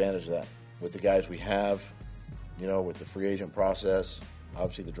take advantage of that with the guys we have, with the free agent process,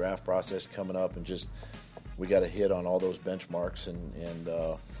 obviously the draft process coming up, and just we got to hit on all those benchmarks and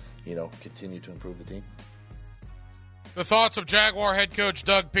continue to improve the team. The thoughts of Jaguar head coach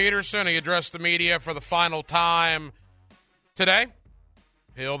Doug Peterson. He addressed the media for the final time today.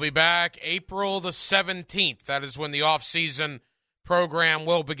 He'll be back April the 17th. That is when the offseason program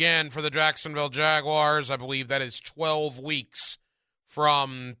will begin for the Jacksonville Jaguars. I believe that is 12 weeks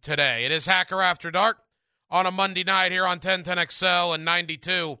from today. It is Hacker After Dark on a Monday night here on 1010XL and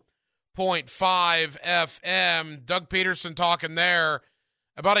 92.5 FM. Doug Peterson talking there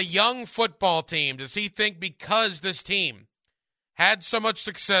about a young football team. Does he think because this team had so much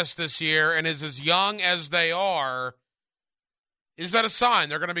success this year and is as young as they are, is that a sign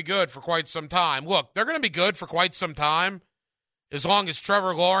they're going to be good for quite some time? Look, they're going to be good for quite some time as long as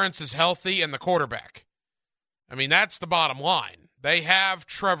Trevor Lawrence is healthy and the quarterback. I mean, that's the bottom line. They have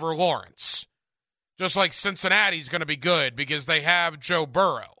Trevor Lawrence. Just like Cincinnati's going to be good because they have Joe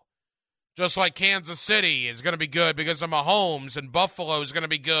Burrow. Just like Kansas City is going to be good because of Mahomes, and Buffalo is going to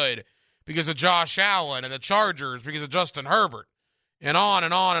be good because of Josh Allen, and the Chargers because of Justin Herbert, and on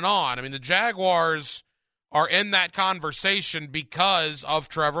and on and on. I mean, the Jaguars are in that conversation because of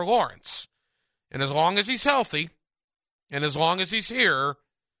Trevor Lawrence. And as long as he's healthy, and as long as he's here,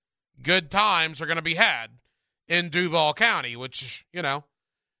 good times are going to be had in Duval County, which,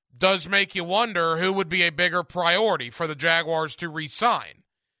 does make you wonder who would be a bigger priority for the Jaguars to re-sign.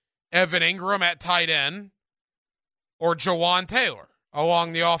 Evan Ingram at tight end or Jawan Taylor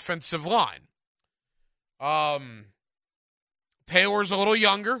along the offensive line. Taylor's a little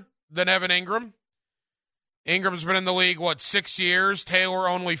younger than Evan Ingram. Ingram's been in the league, 6 years? Taylor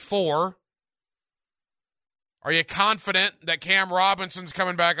only 4. Are you confident that Cam Robinson's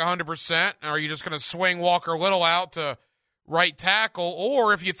coming back 100%? Or are you just going to swing Walker Little out to right tackle?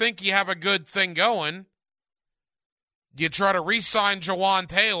 Or if you think you have a good thing going, do you try to re-sign Jawan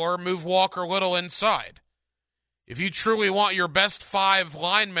Taylor, move Walker Little inside? If you truly want your best 5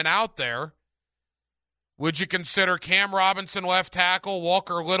 linemen out there, would you consider Cam Robinson left tackle,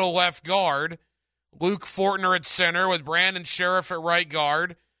 Walker Little left guard, Luke Fortner at center with Brandon Sheriff at right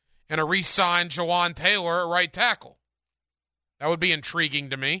guard, and a re-signed Jawan Taylor at right tackle? That would be intriguing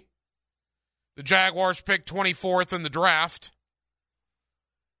to me. The Jaguars picked 24th in the draft.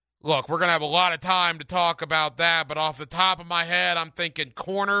 Look, we're going to have a lot of time to talk about that, but off the top of my head, I'm thinking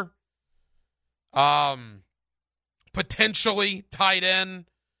corner, potentially tight end,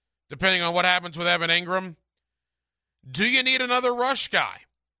 depending on what happens with Evan Ingram. Do you need another rush guy?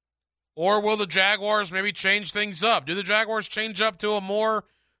 Or will the Jaguars maybe change things up? Do the Jaguars change up to a more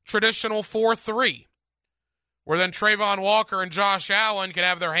traditional 4-3, where then Trayvon Walker and Josh Allen can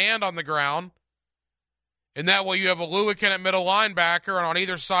have their hand on the ground, and that way you have a Lewican at middle linebacker, and on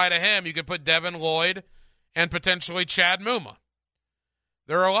either side of him you could put Devin Lloyd and potentially Chad Muma.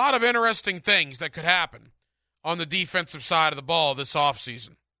 There are a lot of interesting things that could happen on the defensive side of the ball this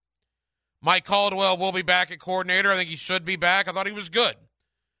offseason. Mike Caldwell will be back at coordinator. I think he should be back. I thought he was good.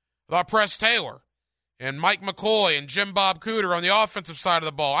 I thought Press Taylor and Mike McCoy and Jim Bob Cooter on the offensive side of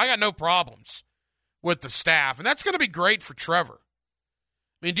the ball, I got no problems with the staff. And that's going to be great for Trevor.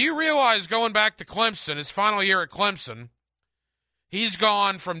 I mean, do you realize going back to Clemson, his final year at Clemson, he's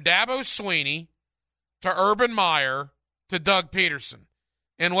gone from Dabo Swinney to Urban Meyer to Doug Peterson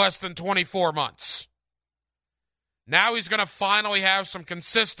in less than 24 months. Now he's going to finally have some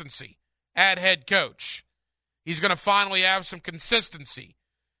consistency at head coach. He's going to finally have some consistency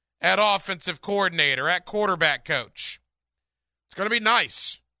at offensive coordinator, at quarterback coach. It's going to be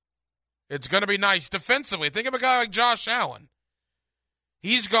nice. It's going to be nice defensively. Think of a guy like Josh Allen.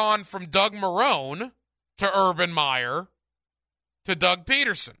 He's gone from Doug Marrone to Urban Meyer to Doug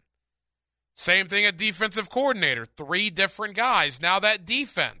Peterson. Same thing at defensive coordinator. 3 different guys. Now that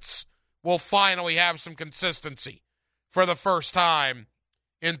defense will finally have some consistency for the first time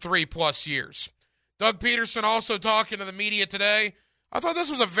in 3+ years. Doug Peterson also talking to the media today. I thought this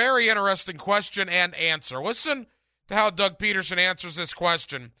was a very interesting question and answer. Listen to how Doug Peterson answers this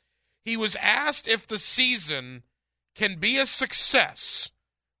question. He was asked if the season can be a success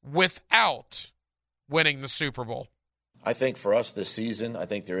without winning the Super Bowl. I think for us this season, I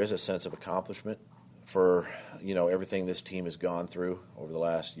think there is a sense of accomplishment for, everything this team has gone through over the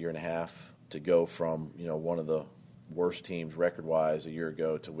last year and a half to go from, one of the worst teams record-wise a year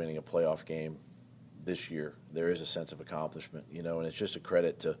ago to winning a playoff game this year. There is a sense of accomplishment, and it's just a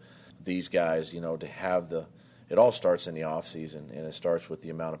credit to these guys, to have it all starts in the offseason, and it starts with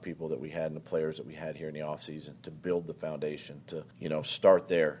the amount of people that we had and the players that we had here in the offseason to build the foundation, to, start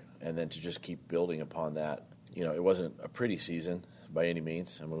there, and then to just keep building upon that. It wasn't a pretty season by any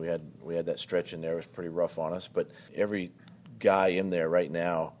means. I mean, we had that stretch in there. It was pretty rough on us, but every guy in there right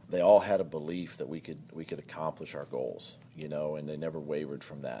now, they all had a belief that we could accomplish our goals, and they never wavered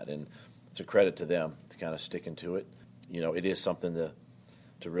from that. And it's a credit to them to kind of sticking to it. It is something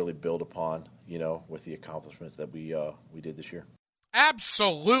to really build upon, with the accomplishments that we did this year.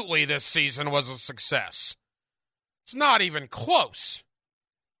 Absolutely, this season was a success. It's not even close.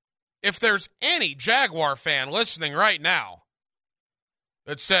 If there's any Jaguar fan listening right now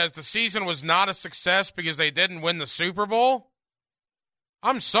that says the season was not a success because they didn't win the Super Bowl,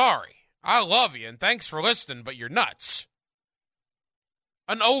 I'm sorry. I love you, and thanks for listening, but you're nuts.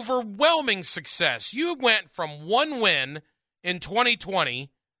 An overwhelming success. You went from 1 win in 2020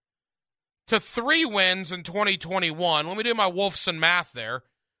 to 3 wins in 2021. Let me do my Wolfson math there.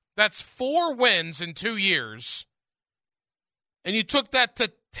 That's 4 wins in 2 years. And you took that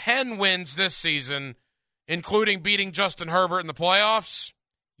to 10 wins this season, including beating Justin Herbert in the playoffs?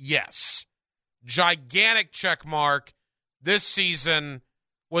 Yes. Gigantic check mark. This season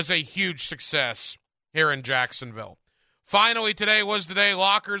was a huge success here in Jacksonville. Finally, today was the day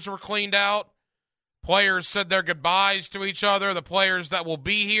lockers were cleaned out. Players said their goodbyes to each other. The players that will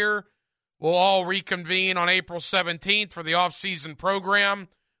be here will all reconvene on April 17th for the offseason program.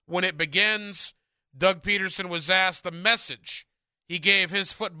 When it begins, Doug Peterson was asked the message he gave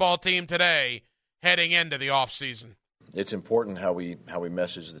his football team today heading into the offseason. It's important how we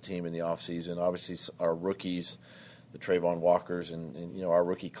message the team in the offseason. Obviously, our rookies, the Trayvon Walkers, and our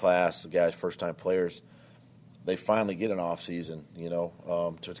rookie class, the guys, first-time players, they finally get an offseason,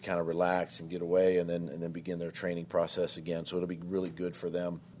 to kind of relax and get away and then begin their training process again. So it'll be really good for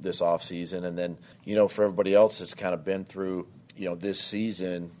them this offseason. And then, for everybody else that's kind of been through, this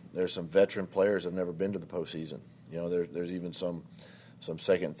season, there's some veteran players that have never been to the postseason. There's even some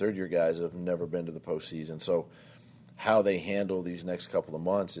second and third year guys that have never been to the postseason. So how they handle these next couple of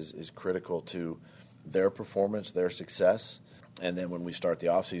months is critical to their performance, their success. And then when we start the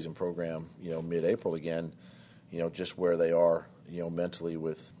offseason program, mid-April again, just where they are, mentally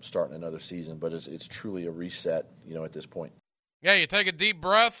with starting another season. But it's truly a reset, at this point. Yeah, you take a deep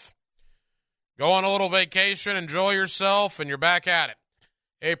breath, go on a little vacation, enjoy yourself, and you're back at it.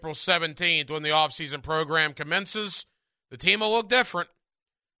 April 17th, when the offseason program commences, the team will look different.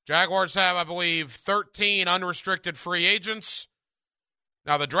 Jaguars have, I believe, 13 unrestricted free agents.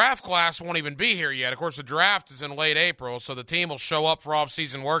 Now, the draft class won't even be here yet. Of course, the draft is in late April, so the team will show up for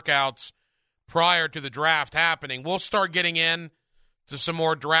offseason workouts prior to the draft happening. We'll start getting in to some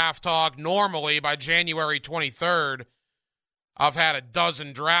more draft talk. Normally, by January 23rd, I've had a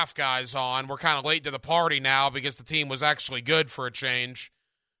dozen draft guys on. We're kind of late to the party now because the team was actually good for a change.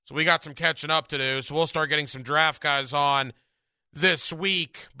 So we got some catching up to do. So we'll start getting some draft guys on this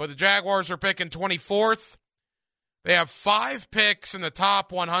week. But the Jaguars are picking 24th. They have 5 picks in the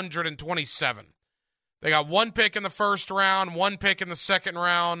top 127. They got 1 pick in the first round, 1 pick in the second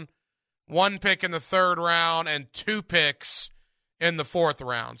round, 1 pick in the 3rd round, and 2 picks in the 4th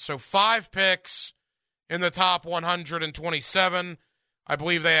round. So 5 picks in the top 127. I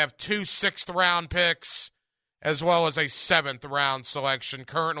believe they have 2 6th-round picks as well as a 7th-round selection.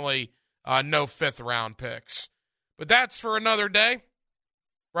 Currently, no 5th-round picks. But that's for another day.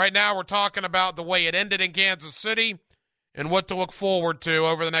 Right now, we're talking about the way it ended in Kansas City and what to look forward to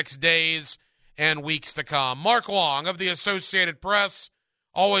over the next days and weeks to come. Mark Long of the Associated Press.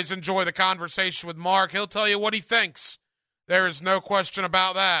 Always enjoy the conversation with Mark. He'll tell you what he thinks. There is no question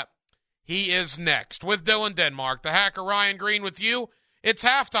about that. He is next. With Dylan Denmark, the Hacker Ryan Green with you. It's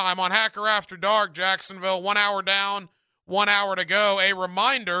halftime on Hacker After Dark, Jacksonville. 1 hour down, 1 hour to go. A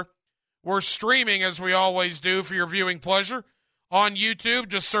reminder, we're streaming as we always do for your viewing pleasure. On YouTube,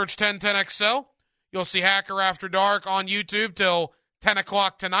 just search 1010XL. You'll see Hacker After Dark on YouTube till 10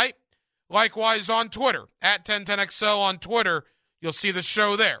 o'clock tonight. Likewise on Twitter, at 1010XL on Twitter. You'll see the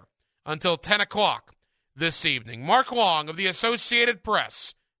show there until 10 o'clock this evening. Mark Long of the Associated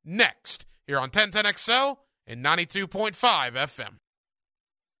Press, next, here on 1010XL and 92.5 FM.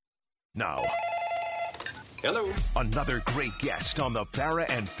 Now, Hello. another great guest on the Farah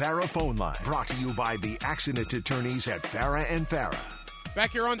and Farah phone line. Brought to you by the accident attorneys at Farah and Farah.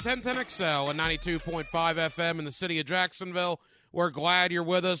 Back here on 1010XL and 92.5 FM in the city of Jacksonville. We're glad you're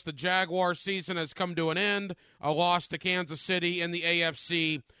with us. The Jaguar season has come to an end. A loss to Kansas City in the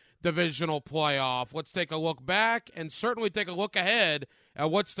AFC divisional playoff. Let's take a look back and certainly take a look ahead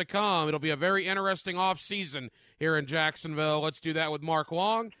at what's to come. It'll be a very interesting offseason here in Jacksonville. Let's do that with Mark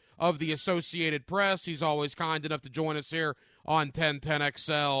Long of the Associated Press. He's always kind enough to join us here on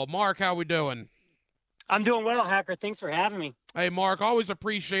 1010XL. Mark, how we doing? I'm doing well, Hacker. Thanks for having me. Hey, Mark, always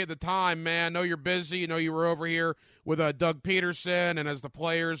appreciate the time, man. Know you're busy. Know you were over here with Doug Peterson, and as the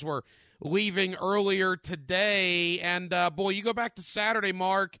players were leaving earlier today. And, boy, you go back to Saturday,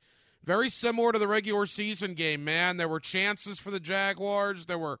 Mark, very similar to the regular season game, man. There were chances for the Jaguars.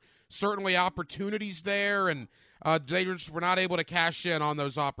 There were certainly opportunities there, and they just were not able to cash in on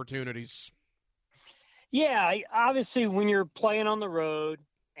those opportunities. Yeah, obviously when you're playing on the road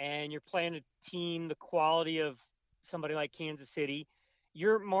and you're playing a team the quality of somebody like Kansas City,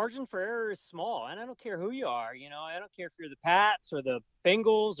 your margin for error is small. And I don't care who you are. You know, I don't care if you're the Pats or the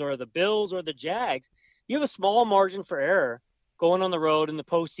Bengals or the Bills or the Jags. You have a small margin for error going on the road in the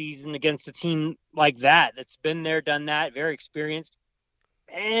postseason against a team like that that's been there, done that, very experienced.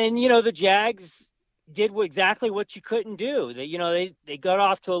 And, you know, the Jags did exactly what you couldn't do. They got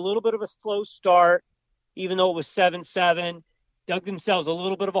off to a little bit of a slow start, even though it was 7-7, dug themselves a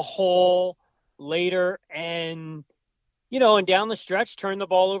little bit of a hole later, and down the stretch, turned the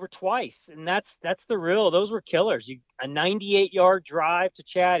ball over twice. And that's those were killers. A 98-yard drive to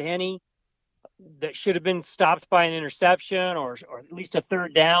Chad Henne that should have been stopped by an interception or at least a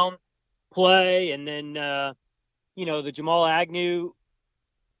third down play. And then, the Jamal Agnew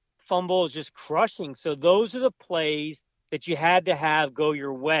fumble is just crushing. So those are the plays that you had to have go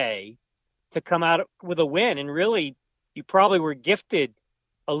your way to come out with a win. And really, you probably were gifted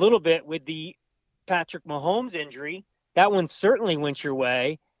a little bit with the Patrick Mahomes injury. That one certainly went your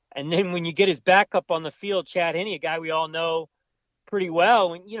way. And then when you get his backup on the field, Chad Henne, a guy we all know pretty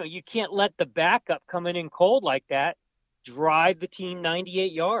well, and you can't let the backup coming in cold like that drive the team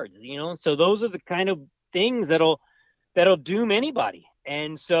 98 yards. So those are the kind of things that'll doom anybody.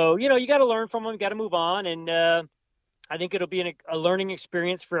 And so you got to learn from them, got to move on, and I think it'll be a learning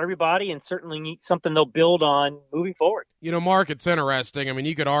experience for everybody, and certainly something they'll build on moving forward. Mark, it's interesting. I mean,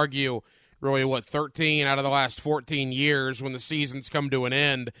 you could argue really 13 out of the last 14 years when the season's come to an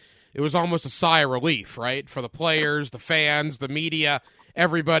end, it was almost a sigh of relief, right? For the players, the fans, the media,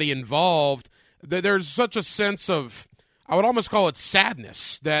 everybody involved. There's such a sense of, I would almost call it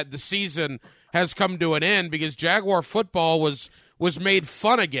sadness, that the season has come to an end because Jaguar football was made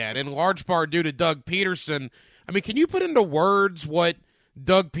fun again, in large part due to Doug Peterson. I mean, can you put into words what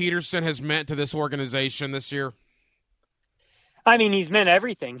Doug Peterson has meant to this organization this year? I mean, he's meant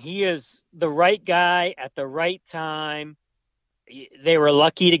everything. He is the right guy at the right time. They were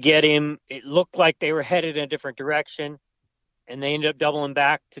lucky to get him. It looked like they were headed in a different direction, and they ended up doubling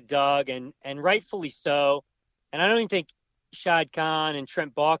back to Doug, and rightfully so. And I don't even think Shad Khan and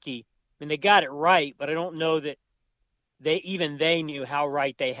Trent Baalke, I mean, they got it right, but I don't know that they knew how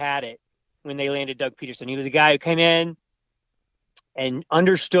right they had it when they landed Doug Peterson. He was a guy who came in and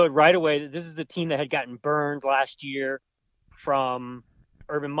understood right away that this is the team that had gotten burned last year from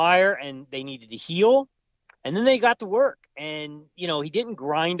Urban Meyer, and they needed to heal. And then they got to work. And, he didn't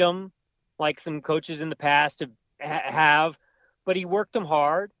grind them like some coaches in the past have, but he worked them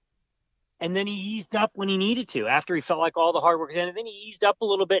hard. And then he eased up when he needed to after he felt like all the hard work was in. And then he eased up a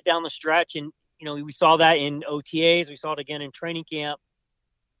little bit down the stretch. And, we saw that in OTAs. We saw it again in training camp.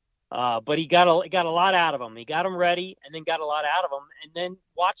 But he got a lot out of him. He got him ready and then got a lot out of him and then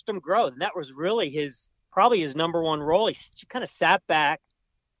watched him grow. And that was really probably his number one role. He kind of sat back,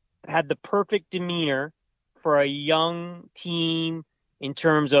 had the perfect demeanor for a young team in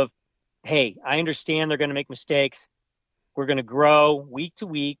terms of, hey, I understand they're going to make mistakes. We're going to grow week to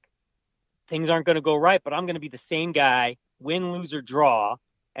week. Things aren't going to go right, but I'm going to be the same guy, win, lose, or draw.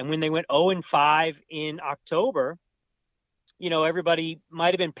 And when they went 0-5 in October, everybody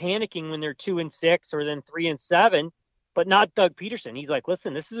might have been panicking when they're 2-6 or then 3-7, but not Doug Peterson. He's like,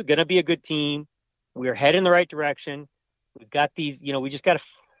 listen, this is going to be a good team. We're heading in the right direction. We've got these, we just got to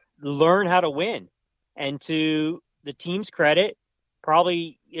learn how to win. And to the team's credit,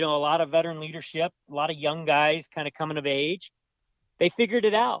 probably, a lot of veteran leadership, a lot of young guys kind of coming of age, they figured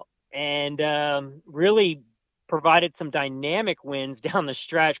it out and really provided some dynamic wins down the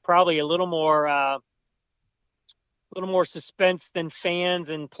stretch, probably a little more suspense than fans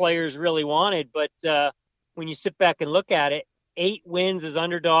and players really wanted. But when you sit back and look at it, 8 wins as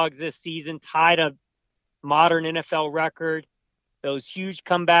underdogs this season, tied a modern NFL record. Those huge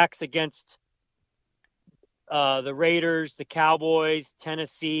comebacks against the Raiders, the Cowboys,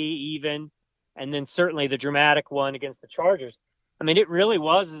 Tennessee even, and then certainly the dramatic one against the Chargers. I mean, it really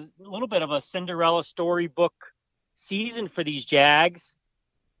was a little bit of a Cinderella storybook season for these Jags.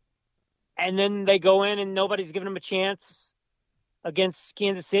 And then they go in and nobody's giving them a chance against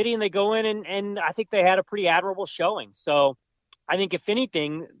Kansas City, and they go in and I think they had a pretty admirable showing. So I think if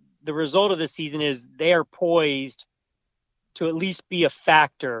anything, the result of this season is they are poised to at least be a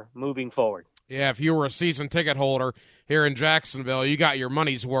factor moving forward. Yeah, if you were a season ticket holder here in Jacksonville, you got your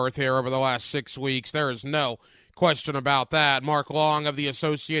money's worth here over the last 6 weeks. There is no question about that. Mark Long of the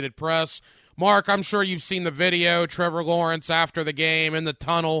Associated Press. Mark, I'm sure you've seen the video. Trevor Lawrence after the game in the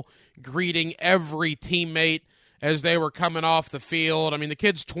tunnel greeting every teammate as they were coming off the field. I mean, the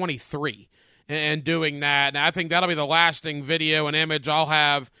kid's 23 and doing that. And I think that'll be the lasting video and image I'll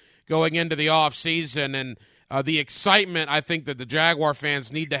have going into the offseason. And the excitement I think that the Jaguar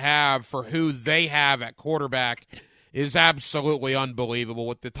fans need to have for who they have at quarterback is absolutely unbelievable.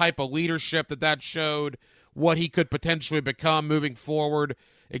 With the type of leadership that showed, what he could potentially become moving forward.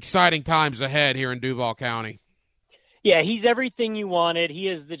 Exciting times ahead here in Duval County. Yeah, he's everything you wanted. He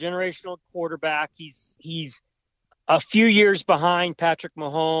is the generational quarterback. He's a few years behind Patrick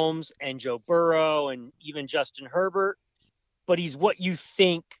Mahomes and Joe Burrow and even Justin Herbert, but he's what you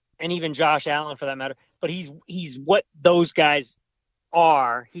think, and even Josh Allen for that matter, but he's what those guys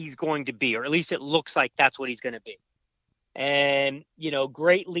are, he's going to be, or at least it looks like that's what he's going to be. And,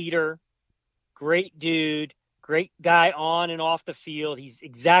 great leader, great dude, great guy on and off the field. He's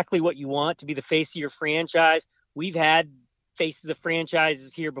exactly what you want to be the face of your franchise. We've had faces of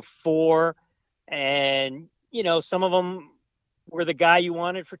franchises here before, and, some of them were the guy you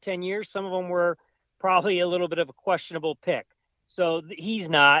wanted for 10 years. Some of them were probably a little bit of a questionable pick. So he's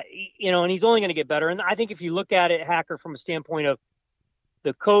not, and he's only going to get better. And I think if you look at it, Hacker, from a standpoint of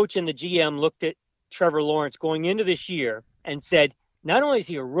the coach and the GM looked at Trevor Lawrence going into this year and said, not only is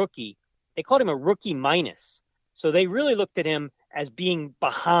he a rookie, they called him a rookie minus. So they really looked at him as being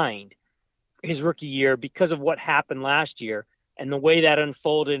behind his rookie year because of what happened last year and the way that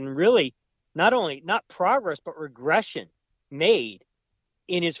unfolded, and really not progress, but regression made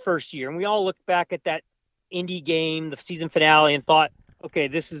in his first year. And we all looked back at that Indy game, the season finale, and thought, okay,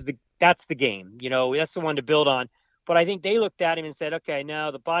 that's the game. That's the one to build on. But I think they looked at him and said, okay,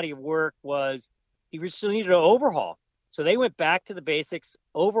 now the body of work was he just needed an overhaul. So they went back to the basics,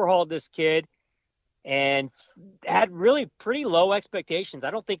 overhauled this kid, and had really pretty low expectations.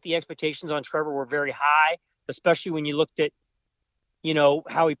 I don't think the expectations on Trevor were very high, especially when you looked at,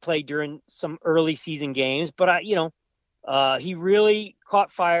 how he played during some early season games. But, he really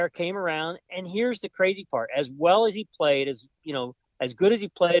caught fire, came around. And here's the crazy part. As well as he played, as good as he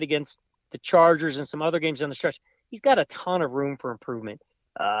played against the Chargers and some other games on the stretch, he's got a ton of room for improvement.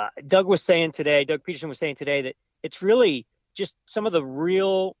 Doug Peterson was saying today that it's really just some of the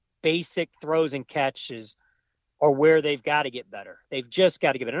real basic throws and catches are where they've got to get better. They've just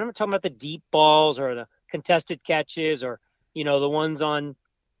got to get better. I'm not talking about the deep balls or the contested catches or, the ones on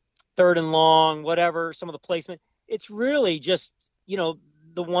 3rd and long, whatever, some of the placement. It's really just,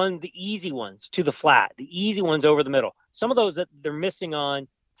 the easy ones to the flat, the easy ones over the middle. Some of those that they're missing on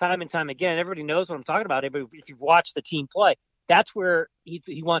time and time again. Everybody knows what I'm talking about. But if you've watched the team play, that's where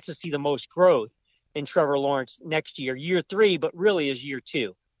he wants to see the most growth in Trevor Lawrence next year 3, but really is year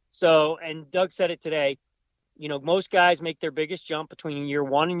 2. So, and Doug said it today, Most guys make their biggest jump between year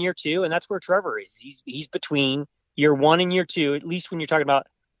 1 and year 2, and that's where Trevor is. He's between year 1 and year 2, at least when you're talking about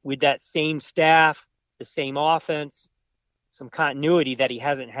with that same staff, the same offense, some continuity that he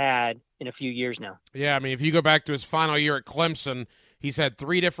hasn't had in a few years now. Yeah, I mean, if you go back to his final year at Clemson, he's had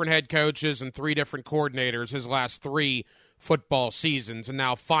 3 different head coaches and 3 different coordinators his last 3 football seasons, and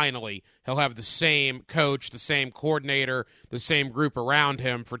now finally he'll have the same coach, the same coordinator, the same group around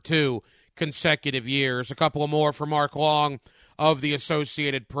him for 2 consecutive years. A couple of more for Mark Long of the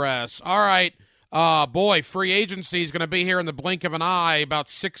Associated Press. All right, free agency is going to be here in the blink of an eye, about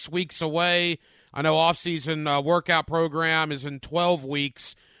 6 weeks away. I know off-season workout program is in 12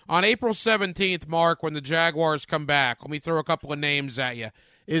 weeks. On April 17th, Mark, when the Jaguars come back, let me throw a couple of names at you.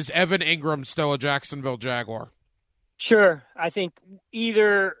 Is Evan Ingram still a Jacksonville Jaguar? Sure. I think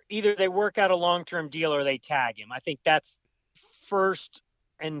either they work out a long-term deal or they tag him. I think that's first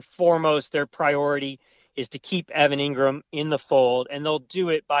and foremost their priority is to keep Evan Ingram in the fold, and they'll do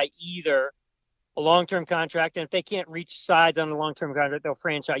it by either a long-term contract, and if they can't reach sides on a long-term contract,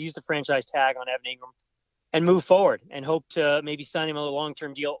 they'll use the franchise tag on Evan Ingram and move forward and hope to maybe sign him a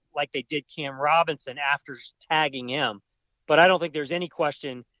long-term deal like they did Cam Robinson after tagging him. But I don't think there's any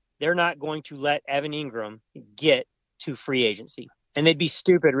question they're not going to let Evan Ingram get to free agency. And they'd be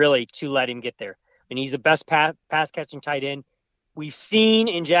stupid, really, to let him get there. And he's the best pass-catching tight end we've seen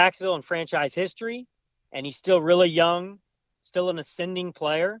in Jacksonville in franchise history, and he's still really young, still an ascending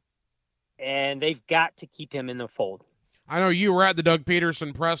player, and they've got to keep him in the fold. I know you were at the Doug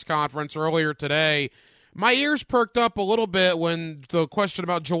Peterson press conference earlier today. My ears perked up a little bit when the question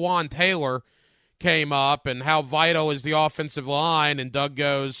about Jawaan Taylor came up and how vital is the offensive line, and Doug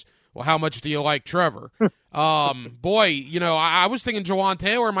goes, well, how much do you like Trevor? I was thinking Jawaan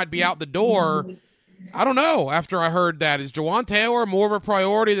Taylor might be out the door. I don't know. After I heard that, is Jawaan Taylor more of a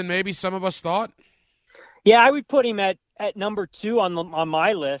priority than maybe some of us thought? Yeah, I would put him at number 2 on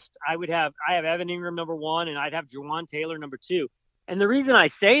my list. I have Evan Ingram number 1, and I'd have Jawaan Taylor number 2. And the reason I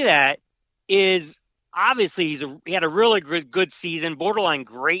say that is obviously he had a really good season, borderline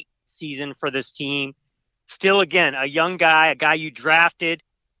great season for this team. Still, again, a young guy, a guy you drafted.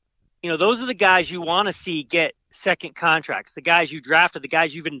 Those are the guys you want to see get second contracts, the guys you drafted, the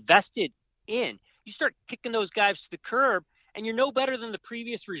guys you've invested in. You start kicking those guys to the curb, and you're no better than the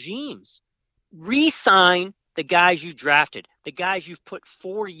previous regimes. Re-sign the guys you drafted, the guys you've put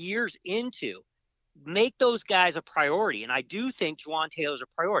 4 years into. Make those guys a priority, and I do think Jawaan Taylor's a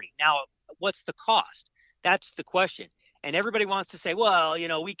priority. Now, what's the cost? That's the question. And everybody wants to say, well,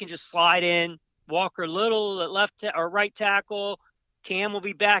 we can just slide in Walker Little at left or right tackle. Cam will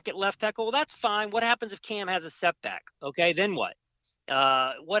be back at left tackle. Well, that's fine. What happens if Cam has a setback? Okay, then what?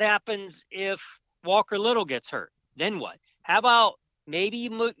 What happens if Walker Little gets hurt? Then what? How about maybe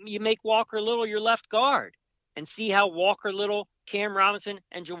you make Walker Little your left guard and see how Walker Little, Cam Robinson,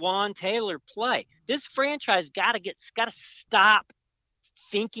 and Jawaan Taylor play? This franchise got to stop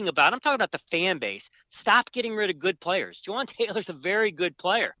thinking about. I'm talking about the fan base. Stop getting rid of good players. Jawaan Taylor's a very good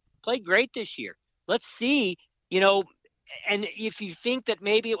player. Played great this year. Let's see, and if you think that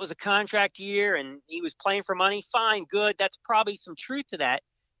maybe it was a contract year and he was playing for money, fine, good. That's probably some truth to that.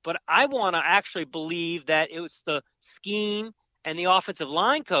 But I want to actually believe that it was the scheme and the offensive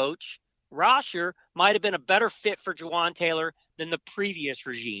line coach, Rosher, might have been a better fit for Jawaan Taylor than the previous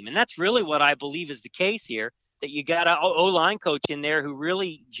regime. And that's really what I believe is the case here, that you got an O-line coach in there who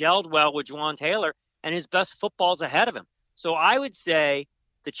really gelled well with Jawaan Taylor, and his best football's ahead of him. So I would say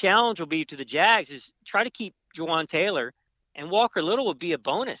the challenge will be to the Jags is try to keep Jawaan Taylor, and Walker Little would be a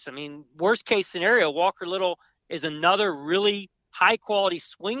bonus. I mean, worst case scenario, Walker Little is another really high-quality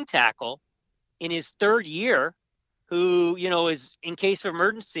swing tackle in his 3rd year who, is in case of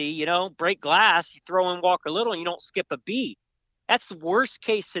emergency, break glass, you throw in Walker Little and you don't skip a beat. That's the worst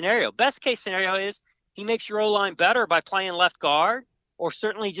case scenario. Best case scenario is he makes your O-line better by playing left guard or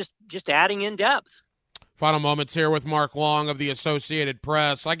certainly just adding in depth. Final moments here with Mark Long of the Associated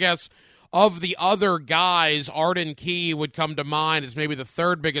Press. I guess of the other guys, Arden Key would come to mind as maybe the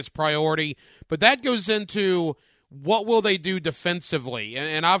 3rd biggest priority, but that goes into what will they do defensively?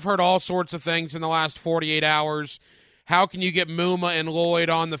 And I've heard all sorts of things in the last 48 hours. How can you get Muma and Lloyd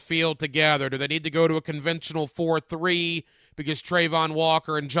on the field together? Do they need to go to a conventional 4-3 because Trayvon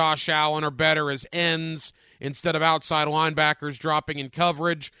Walker and Josh Allen are better as ends instead of outside linebackers dropping in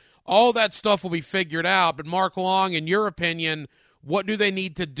coverage? All that stuff will be figured out. But Mark Long, in your opinion, what do they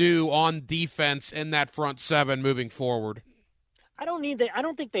need to do on defense in that front 7 moving forward? I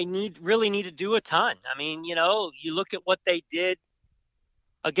don't think they really need to do a ton. I mean, you look at what they did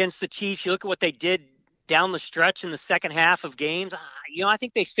against the Chiefs. You look at what they did down the stretch in the second half of games. I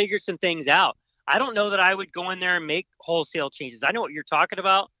think they figured some things out. I don't know that I would go in there and make wholesale changes. I know what you're talking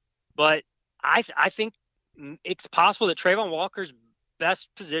about, but I think it's possible that Trayvon Walker's best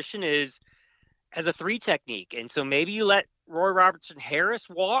position is as a 3 technique. And so maybe you let Roy Robertson Harris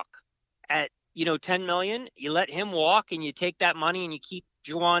walk at, $10 million. You let him walk and you take that money and you keep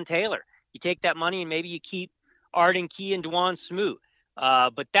Juwan Taylor. You take that money and maybe you keep Arden Key and Dwan Smoot.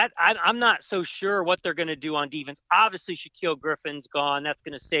 But I'm not so sure what they're going to do on defense. Obviously, Shaquille Griffin's gone. That's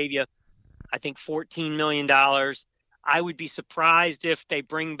going to save you, I think, $14 million. I would be surprised if they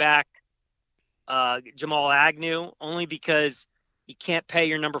bring back Jamal Agnew, only because you can't pay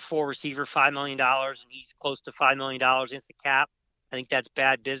your number 4 receiver $5 million, and he's close to $5 million against the cap. I think that's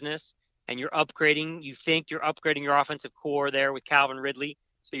bad business. And you think you're upgrading your offensive core there with Calvin Ridley.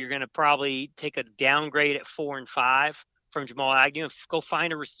 So you're going to probably take a downgrade at 4 and 5 from Jamal Agnew and go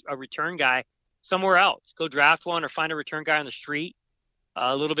find a return guy somewhere else. Go draft one or find a return guy on the street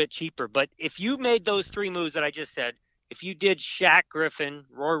a little bit cheaper. But if you made those 3 moves that I just said, if you did Shaq Griffin,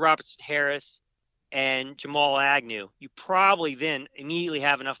 Roy Robertson Harris, and Jamal Agnew, you probably then immediately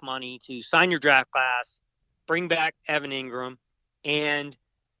have enough money to sign your draft class, bring back Evan Ingram, and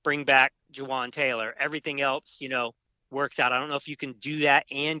bring back Juwan Taylor. Everything else, works out. I don't know if you can do that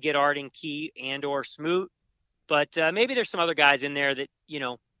and get Arden Key and or Smoot, but maybe there's some other guys in there that,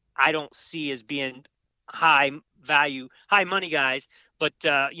 I don't see as being high value, high money guys. But,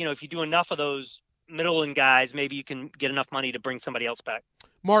 if you do enough of those middle end guys, maybe you can get enough money to bring somebody else back.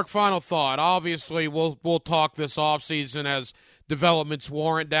 Mark, final thought. Obviously, we'll talk this offseason as developments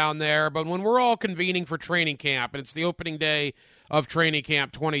warrant down there, but when we're all convening for training camp, and it's the opening day of training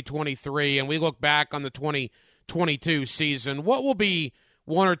camp 2023, and we look back on the 2022 season, what will be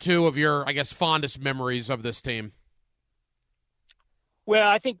one or two of your, fondest memories of this team? Well,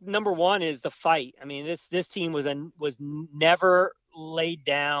 I think number one is the fight. I mean, this team was never laid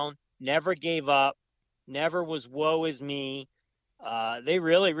down, never gave up, never was woe is me. They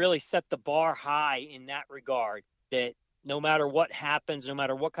really, really set the bar high in that regard, that no matter what happens, no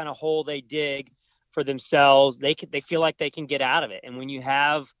matter what kind of hole they dig for themselves, they feel like they can get out of it. And when you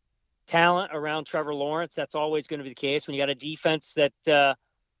have talent around Trevor Lawrence, that's always going to be the case. When you got a defense that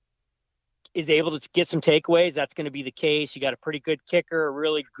is able to get some takeaways, that's going to be the case. You got a pretty good kicker, a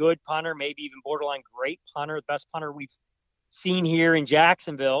really good punter, maybe even borderline great punter, the best punter we've seen here in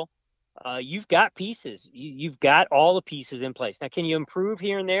Jacksonville. You've got pieces. You've got all the pieces in place. Now, can you improve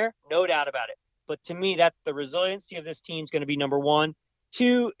here and there? No doubt about it. But to me, that's the resiliency of this team is going to be number one.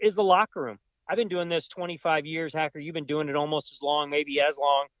 2 is the locker room. I've been doing this 25 years, Hacker. You've been doing it almost as long, maybe as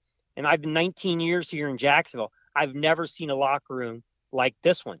long. And I've been 19 years here in Jacksonville. I've never seen a locker room like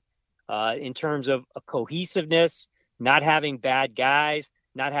this one in terms of a cohesiveness, not having bad guys,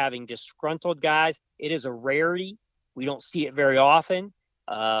 not having disgruntled guys. It is a rarity. We don't see it very often.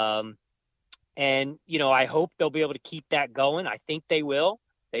 And, I hope they'll be able to keep that going. I think they will.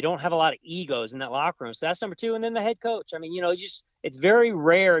 They don't have a lot of egos in that locker room. So that's number 2. And then the head coach. I mean, it's very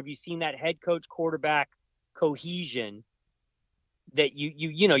rare if you've seen that head coach quarterback cohesion that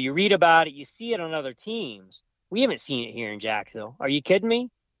you read about it, you see it on other teams. We haven't seen it here in Jacksonville. Are you kidding me?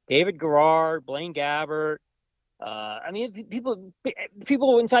 David Garrard, Blaine Gabbert.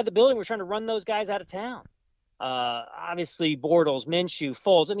 People inside the building were trying to run those guys out of town. Obviously Bortles, Minshew,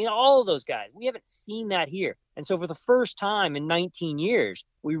 Foles. I mean, all of those guys. We haven't seen that here. And so for the first time in 19 years,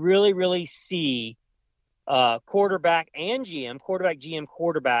 we really, really see quarterback, GM,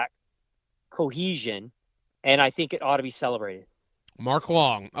 quarterback cohesion. And I think it ought to be celebrated. Mark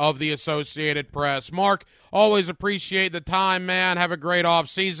Long of the Associated Press. Mark, always appreciate the time, man. Have a great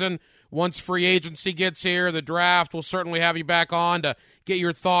offseason. Once free agency gets here, the draft, we'll certainly have you back on to get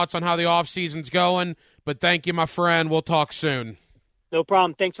your thoughts on how the offseason's going. But thank you, my friend. We'll talk soon. No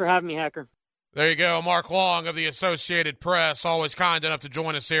problem. Thanks for having me, Hacker. There you go. Mark Long of the Associated Press, always kind enough to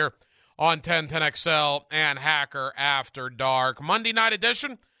join us here on 1010XL and Hacker After Dark. Monday night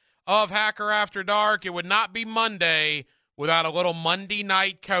edition of Hacker After Dark. It would not be Monday without a little Monday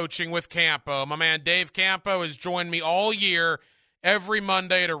night coaching with Campo. My man Dave Campo has joined me all year, every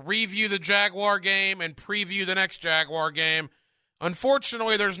Monday, to review the Jaguar game and preview the next Jaguar game.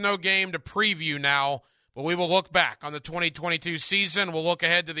 Unfortunately, there's no game to preview now, but we will look back on the 2022 season. We'll look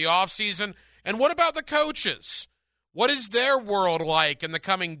ahead to the offseason. And what about the coaches? What is their world like in the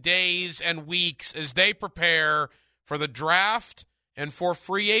coming days and weeks as they prepare for the draft and for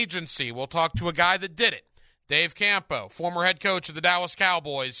free agency? We'll talk to a guy that did it. Dave Campo, former head coach of the Dallas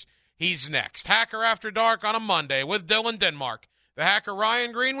Cowboys. He's next. Hacker After Dark on a Monday with Dylan Denmark. The Hacker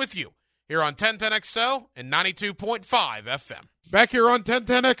Ryan Green with you here on 1010XL and 92.5 FM. Back here on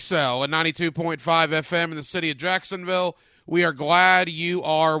 1010XL and 92.5 FM in the city of Jacksonville We are glad you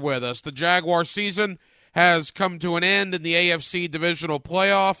are with us. The Jaguar season has come to an end in the AFC Divisional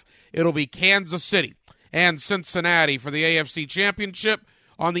Playoff. It'll be Kansas City and Cincinnati for the AFC Championship.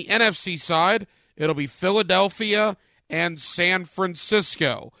 On the NFC side, it'll be Philadelphia and San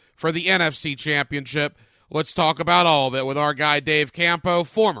Francisco for the NFC Championship. Let's talk about all of it with our guy Dave Campo,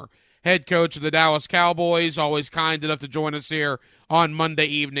 former head coach of the Dallas Cowboys, always kind enough to join us here on Monday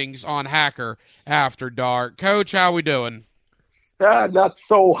evenings on Hacker After Dark. Coach, how we doing? Not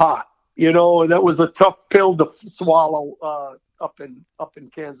so hot. You know, that was a tough pill to swallow up in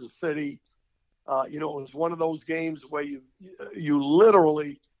Kansas City. You know, it was one of those games where you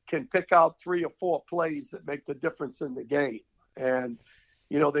literally can pick out 3 or 4 plays that make the difference in the game. And,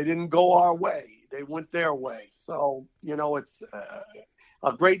 you know, they didn't go our way. They went their way. So, you know, it's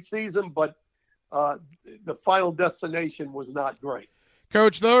a great season, but the final destination was not great.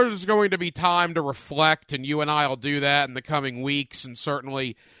 Coach, there's going to be time to reflect, and you and I will do that in the coming weeks, and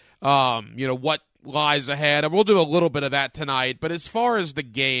certainly, you know, what lies ahead. And we'll do a little bit of that tonight. But as far as the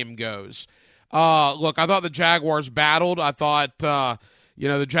game goes, look, I thought the Jaguars battled. I thought, you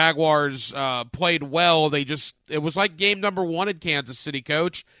know, the Jaguars played well. It was like game number 1 in Kansas City,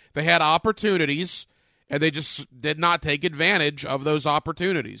 Coach. They had opportunities, and they just did not take advantage of those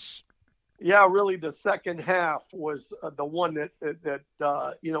opportunities. Yeah, really, the second half was the one that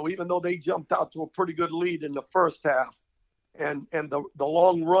you know, even though they jumped out to a pretty good lead in the first half, and the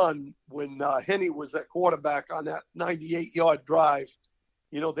long run when Henne was at quarterback on that 98-yard drive,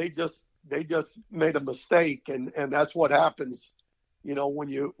 you know, they just made a mistake, and that's what happens, you know, when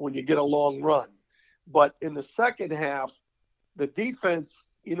you get a long run. But in the second half, the defense,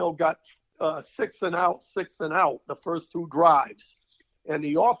 you know, got 6 and out the first 2 drives. And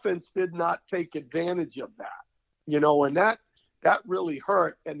the offense did not take advantage of that, you know, and that really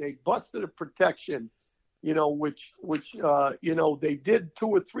hurt. And they busted a protection, you know, which you know, they did 2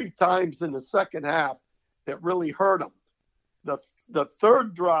 or 3 times in the second half that really hurt them. The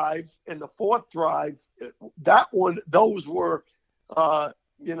third drive and the fourth drive, those were,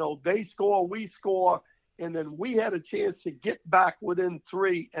 you know, they score, we score, and then we had a chance to get back within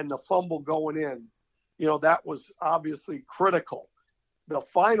 3 and the fumble going in. You know, that was obviously critical. The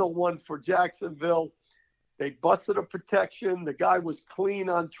final one for Jacksonville, they busted a protection. The guy was clean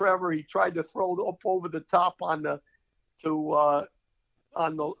on Trevor. He tried to throw up over the top on the long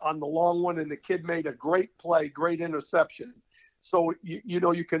one, and the kid made a great play, great interception. So you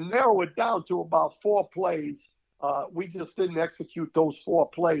know, you can narrow it down to about 4 plays. We just didn't execute those 4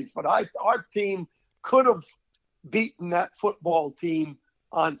 plays, but our team could have beaten that football team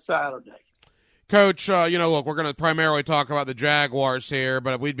on Saturday. Coach, you know, look, we're going to primarily talk about the Jaguars here,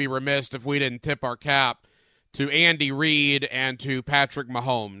 but we'd be remiss if we didn't tip our cap to Andy Reid and to Patrick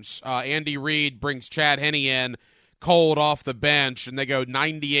Mahomes. Andy Reid brings Chad Henne in cold off the bench, and they go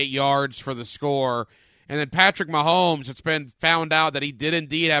 98 yards for the score. And then Patrick Mahomes, it's been found out that he did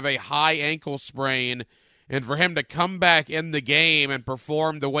indeed have a high ankle sprain, and for him to come back in the game and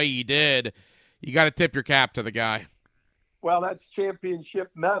perform the way he did, you got to tip your cap to the guy. Well, that's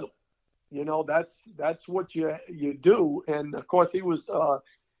championship medal. You know, that's what you do. And, of course,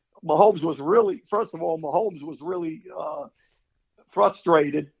 Mahomes was really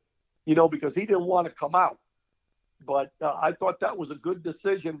frustrated, you know, because he didn't want to come out. But I thought that was a good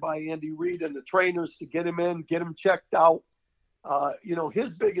decision by Andy Reid and the trainers to get him in, get him checked out. You know,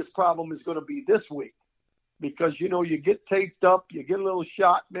 his biggest problem is going to be this week because, you know, you get taped up, you get a little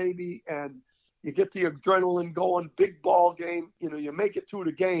shot maybe, and you get the adrenaline going, big ball game, you know, you make it through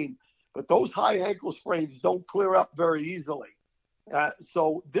the game. But those high ankle sprains don't clear up very easily.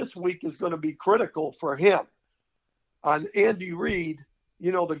 So this week is going to be critical for him. On Andy Reid,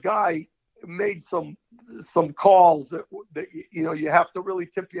 you know, the guy made some calls that you know, you have to really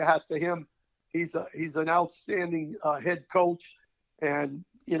tip your hat to him. He's an outstanding head coach, and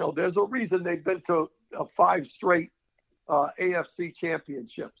you know, there's a reason they've been to 5 straight AFC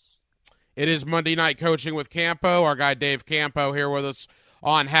championships. It is Monday Night Coaching with Campo. Our guy Dave Campo here with us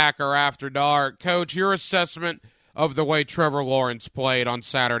on Hacker After Dark. Coach, your assessment of the way Trevor Lawrence played on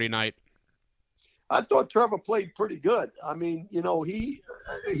Saturday night? I thought Trevor played pretty good. I mean, you know, he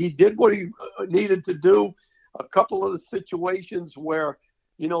did what he needed to do. A couple of the situations where,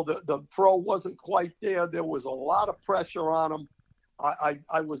 you know, the throw wasn't quite there. There was a lot of pressure on him.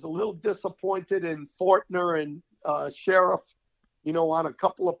 I was a little disappointed in Fortner and Sheriff, you know, on a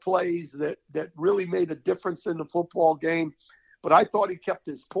couple of plays that really made a difference in the football game. But I thought he kept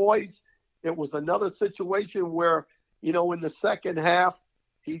his poise. It was another situation where, you know, in the second half,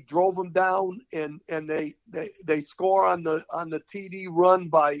 he drove them down, and they score on the TD run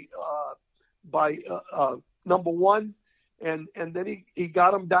by number 1, and then he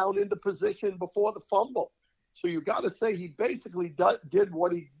got him down into position before the fumble. So you got to say he basically did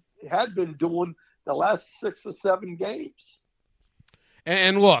what he had been doing the last 6 or 7 games.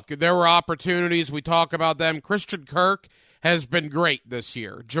 And look, there were opportunities. We talk about them. Christian Kirk has been great this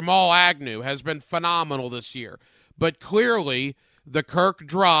year. Jamal Agnew has been phenomenal this year. But clearly, the Kirk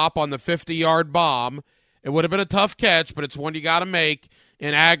drop on the 50-yard bomb, it would have been a tough catch, but it's one you got to make,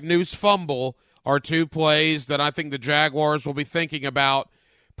 and Agnew's fumble are 2 plays that I think the Jaguars will be thinking about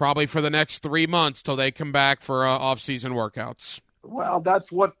probably for the next 3 months till they come back for off-season workouts. Well,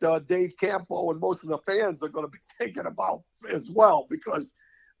 that's what Dave Campo and most of the fans are going to be thinking about as well, because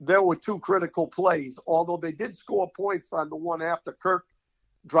there were 2 critical plays, although they did score points on the one after Kirk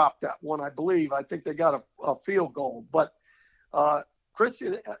dropped that one, I believe. I think they got a field goal. But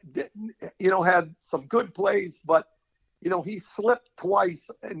Christian had some good plays, but, he slipped twice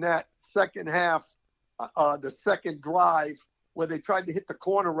in that second half, the second drive, where they tried to hit the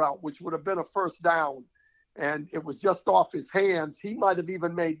corner route, which would have been a first down, and it was just off his hands. He might have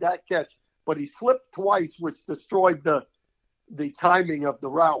even made that catch, but he slipped twice, which destroyed the timing of the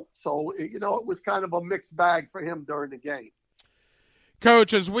route. So, it was kind of a mixed bag for him during the game.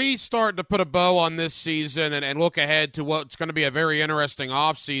 Coach, as we start to put a bow on this season and look ahead to what's going to be a very interesting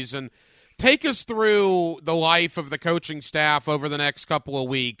offseason, take us through the life of the coaching staff over the next couple of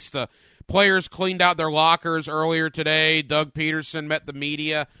weeks. The players cleaned out their lockers earlier today. Doug Peterson met the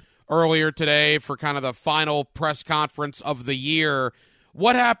media earlier today for kind of the final press conference of the year.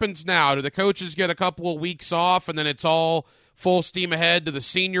 What happens now? Do the coaches get a couple of weeks off and then it's all full steam ahead to the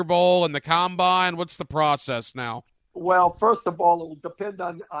Senior Bowl and the Combine? What's the process now? Well, first of all, it will depend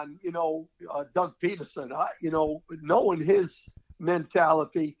on Doug Peterson. Knowing his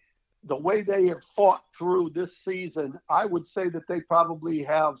mentality, the way they have fought through this season, I would say that they probably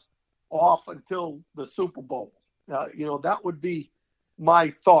have off until the Super Bowl. That would be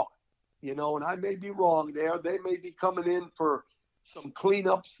my thought. And I may be wrong there. They may be coming in for some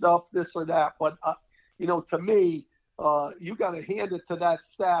cleanup stuff, this or that. But, to me, you got to hand it to that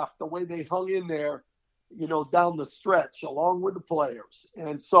staff, the way they hung in there, down the stretch along with the players.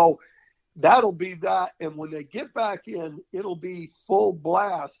 And so that'll be that. And when they get back in, it'll be full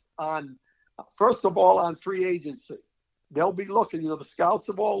blast on, first of all, on free agency. They'll be looking, the scouts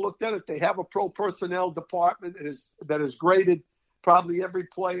have all looked at it. They have a pro personnel department that is graded probably every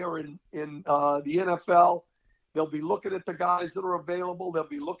player in the NFL. They'll be looking at the guys that are available. They'll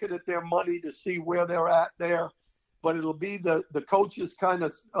be looking at their money to see where they're at there. But it'll be the coaches kind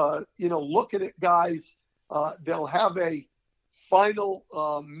of, looking at guys. They'll have a final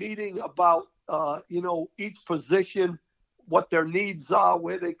meeting about, each position, what their needs are,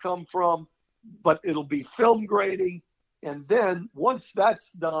 where they come from. But it'll be film grading. And then once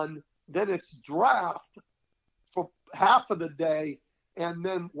that's done, then it's draft for half of the day, and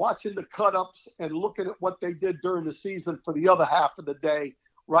then watching the cut-ups and looking at what they did during the season for the other half of the day,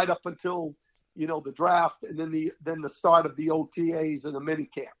 right up until, the draft, and then the start of the OTAs and the mini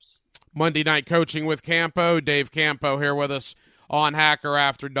camps. Monday Night Coaching with Campo. Dave Campo here with us on Hacker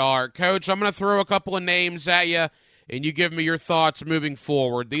After Dark. Coach, I'm going to throw a couple of names at you, and you give me your thoughts moving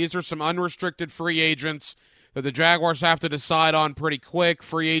forward. These are some unrestricted free agents that the Jaguars have to decide on pretty quick.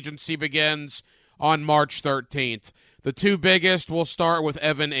 Free agency begins on March 13th. The 2 biggest, we'll start with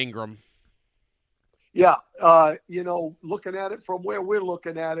Evan Ingram. Yeah, looking at it from where we're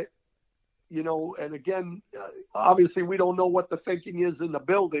looking at it, and again, obviously we don't know what the thinking is in the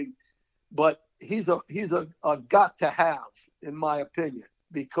building, but he's a got to have, in my opinion,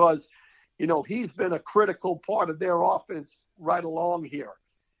 because, he's been a critical part of their offense right along here.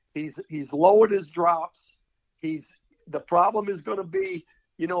 He's lowered his drops. The problem is going to be,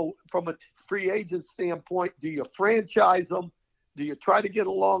 from a free agent standpoint, do you franchise him? Do you try to get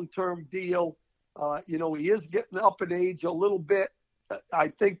a long-term deal? He is getting up in age a little bit. I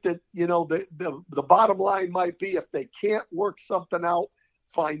think that, the bottom line might be if they can't work something out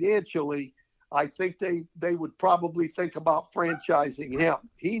financially, I think they would probably think about franchising him.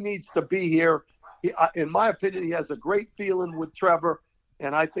 He needs to be here. In my opinion, he has a great feeling with Trevor,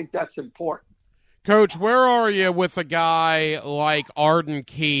 and I think that's important. Coach, where are you with a guy like Arden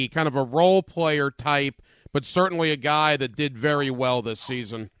Key, kind of a role player type, but certainly a guy that did very well this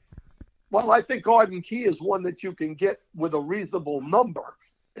season? Well, I think Arden Key is one that you can get with a reasonable number,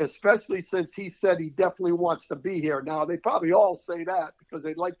 especially since he said he definitely wants to be here. Now, they probably all say that because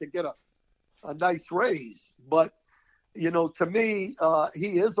they'd like to get a nice raise. But, to me,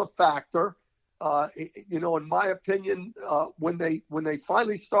 he is a factor. In my opinion, when they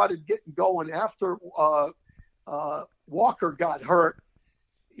finally started getting going after Walker got hurt,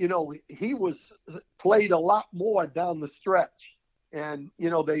 he was played a lot more down the stretch. And,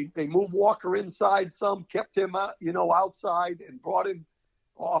 they moved Walker inside some, kept him, outside and brought him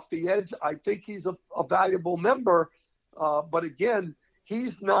off the edge. I think he's a valuable member. But again,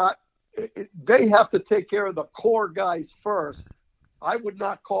 he's not – they have to take care of the core guys first. I would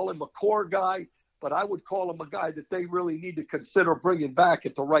not call him a core guy, but I would call him a guy that they really need to consider bringing back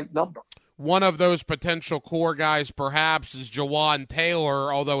at the right number. One of those potential core guys perhaps is Jawaan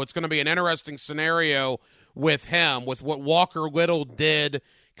Taylor, although it's going to be an interesting scenario with him, with what Walker Little did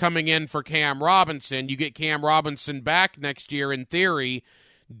coming in for Cam Robinson. You get Cam Robinson back next year in theory.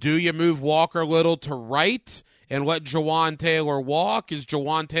 Do you move Walker Little to right and let Jawaan Taylor walk? Is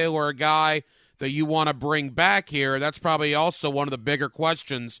Jawaan Taylor a guy that you want to bring back here? That's probably also one of the bigger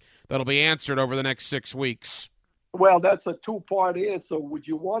questions that'll be answered over the next 6 weeks. Well, that's a two-part answer. Would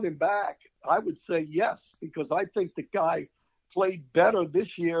you want him back? I would say yes, because I think the guy played better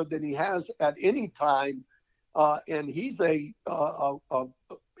this year than he has at any time. And he's in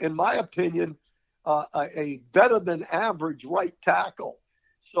my opinion, a better than average right tackle.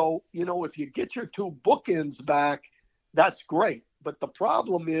 So, if you get your two bookends back, that's great. But the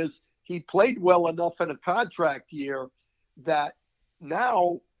problem is he played well enough in a contract year that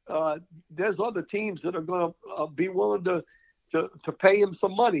now there's other teams that are going to be willing to pay him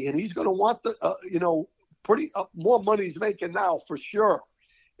some money, and he's going to want more money he's making now for sure.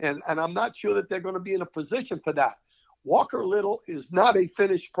 And I'm not sure that they're going to be in a position for that. Walker Little is not a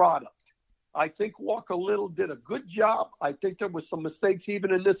finished product. I think Walker Little did a good job. I think there was some mistakes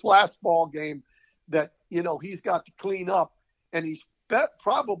even in this last ball game that, he's got to clean up. And he's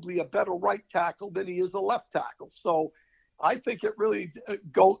probably a better right tackle than he is a left tackle. So I think it really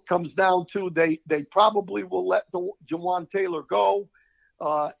comes down to they probably will let Jawaan Taylor go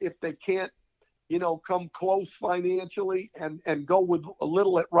if they can't, come close financially and go with a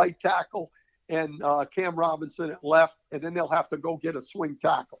Little at right tackle and Cam Robinson at left, and then they'll have to go get a swing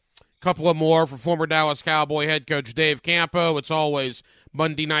tackle. Couple of more for former Dallas Cowboy head coach Dave Campo. It's always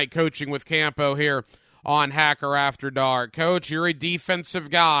Monday night coaching with Campo here on Hacker After Dark. Coach, you're a defensive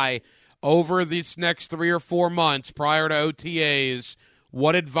guy. Over these next 3 or 4 months prior to OTAs,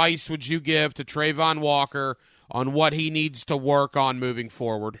 what advice would you give to Travon Walker on what he needs to work on moving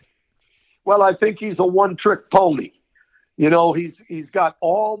forward? Well, I think he's a one-trick pony. He's got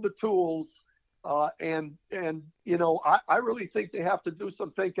all the tools, and I really think they have to do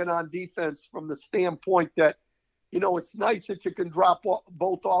some thinking on defense from the standpoint that, it's nice that you can drop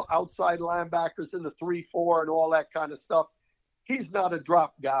both all outside linebackers in the 3-4 and all that kind of stuff. He's not a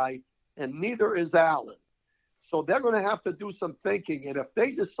drop guy, and neither is Allen. So they're going to have to do some thinking. And if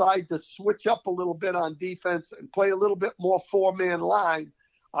they decide to switch up a little bit on defense and play a little bit more 4-man line,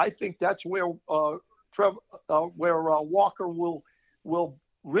 I think that's where Walker will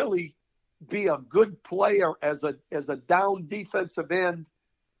really be a good player as a down defensive end,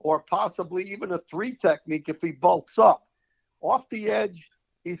 or possibly even a 3 technique if he bulks up. Off the edge,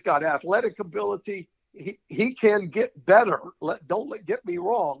 he's got athletic ability. He can get better. Don't get me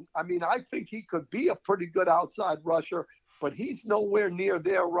wrong. I mean, I think he could be a pretty good outside rusher, but he's nowhere near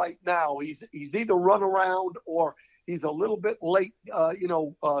there right now. He's either run around or he's a little bit late,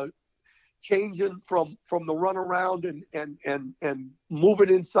 changing from the run around and moving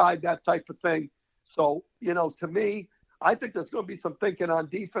inside, that type of thing. So, to me, I think there's going to be some thinking on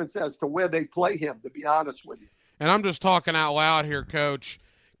defense as to where they play him, to be honest with you. And I'm just talking out loud here, Coach.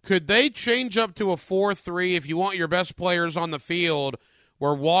 Could they change up to a 4-3 if you want your best players on the field,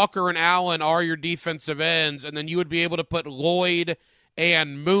 where Walker and Allen are your defensive ends, and then you would be able to put Lloyd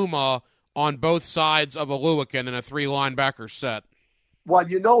and Muma on both sides of Oluwakin in a 3-linebacker set? Well,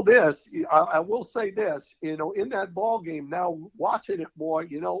 this, I will say this, in that ball game now, watching it more,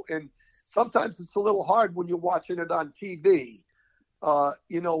 and sometimes it's a little hard when you're watching it on TV, on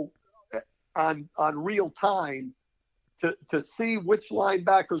real time, to see which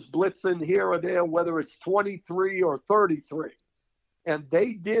linebackers blitzing here or there, whether it's 23 or 33. And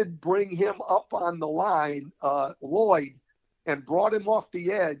they did bring him up on the line, Lloyd, and brought him off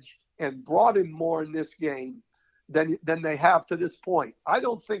the edge and brought him more in this game than they have to this point. I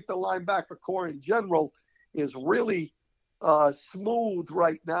don't think the linebacker core in general is really smooth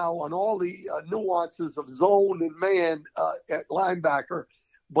right now on all the nuances of zone and man at linebacker.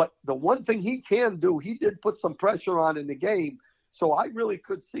 But the one thing he can do, he did put some pressure on in the game. So I really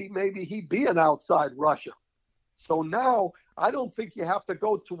could see maybe he be an outside rusher. So now I don't think you have to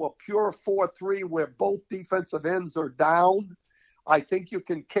go to a pure 4-3 where both defensive ends are down. I think you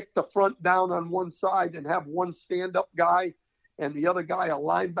can kick the front down on one side and have one stand-up guy and the other guy a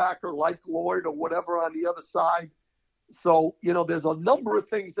linebacker like Lloyd or whatever on the other side. So, there's a number of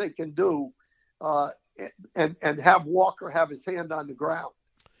things they can do and have Walker have his hand on the ground.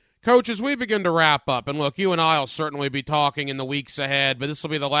 Coach, as we begin to wrap up, and look, you and I will certainly be talking in the weeks ahead, but this will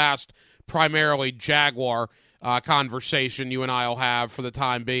be the last primarily Jaguar conversation you and I will have for the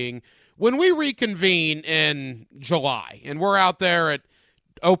time being. When we reconvene in July, and we're out there at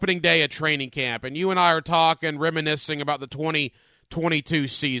opening day at training camp, and you and I are talking, reminiscing about the 2022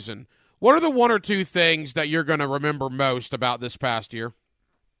 season, what are the one or two things that you're going to remember most about this past year?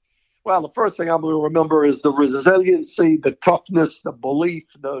 Well, the first thing I'm going to remember is the resiliency, the toughness, the belief,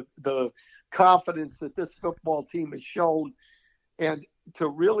 the confidence that this football team has shown. And to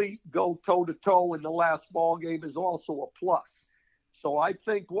really go toe-to-toe in the last ball game is also a plus. So I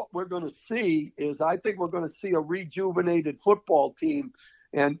think what we're going to see is we're going to see a rejuvenated football team.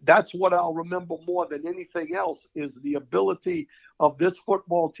 And that's what I'll remember more than anything else is the ability of this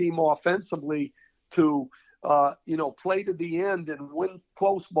football team offensively to play to the end and win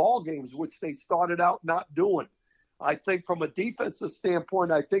close ball games, which they started out not doing. I think from a defensive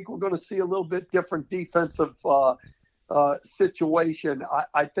standpoint, I think we're going to see a little bit different defensive situation.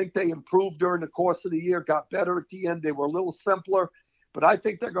 I think they improved during the course of the year, got better at the end. They were a little simpler, but I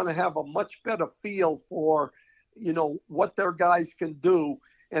think they're going to have a much better feel for, what their guys can do.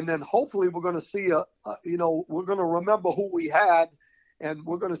 And then hopefully we're going to see we're going to remember who we had, and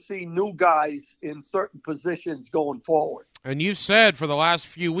we're going to see new guys in certain positions going forward. And you've said for the last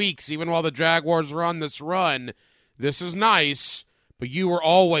few weeks, even while the Jaguars are on this run, this is nice, but you were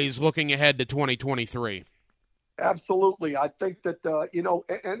always looking ahead to 2023. Absolutely. I think that,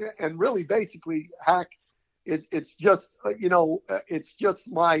 and really basically, Hack, it's just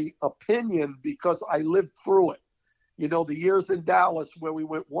my opinion because I lived through it. The years in Dallas where we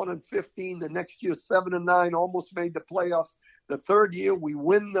went 1-15, the next year 7-9, almost made the playoffs. The third year, we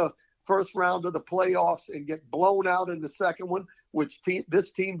win the first round of the playoffs and get blown out in the second one, which this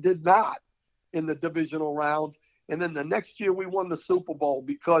team did not in the divisional round. And then the next year, we won the Super Bowl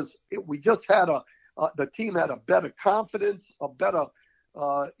because we just had the team had a better confidence, a better,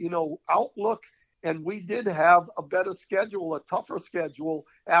 outlook, and we did have a better schedule, a tougher schedule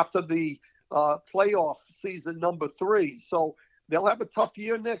after the playoff season number 3. So they'll have a tough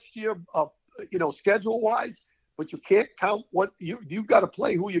year next year, schedule-wise. But you can't count what you've got to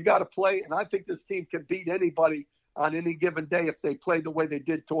play who you got to play. And I think this team can beat anybody on any given day if they play the way they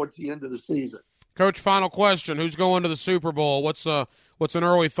did towards the end of the season. Coach, final question. Who's going to the Super Bowl? What's an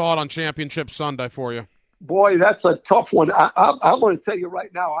early thought on Championship Sunday for you? Boy, that's a tough one. I'm going to tell you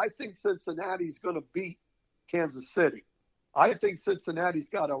right now, I think Cincinnati's going to beat Kansas City. I think Cincinnati's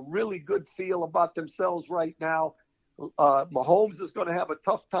got a really good feel about themselves right now. Mahomes is going to have a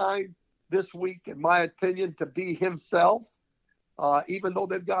tough time this week, in my opinion, to be himself. Even though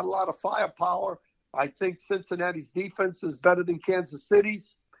they've got a lot of firepower, I think Cincinnati's defense is better than Kansas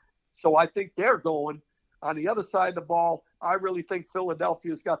City's. So I think they're going. On the other side of the ball, I really think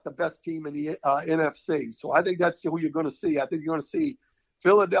Philadelphia's got the best team in the NFC. So I think that's who you're going to see. I think you're going to see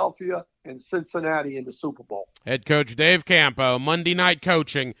Philadelphia and Cincinnati in the Super Bowl. Head coach Dave Campo, Monday Night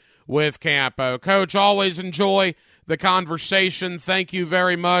Coaching with Campo. Coach, always enjoy the conversation. Thank you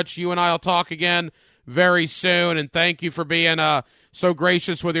very much. You and I will talk again very soon, and thank you for being so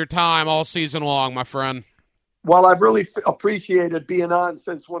gracious with your time all season long, my friend. Well, I've really appreciated being on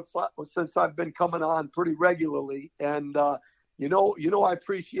since I've been coming on pretty regularly, and I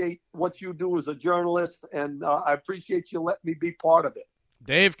appreciate what you do as a journalist, and I appreciate you letting me be part of it.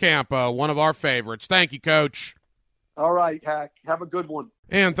 Dave Campo, one of our favorites. Thank you, Coach. All right, Hack. Have a good one.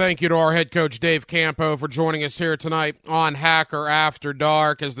 And thank you to our head coach, Dave Campo, for joining us here tonight on Hacker After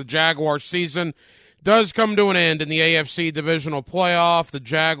Dark as the Jaguars season does come to an end in the AFC Divisional Playoff. The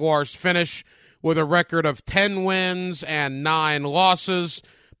Jaguars finish with a record of 10 wins and 9 losses.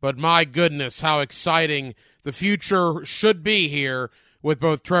 But my goodness, how exciting the future should be here with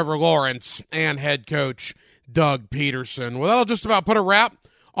both Trevor Lawrence and head coach Doug Peterson. Well, that'll just about put a wrap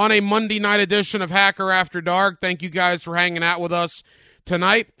on a Monday night edition of Hacker After Dark. Thank you guys for hanging out with us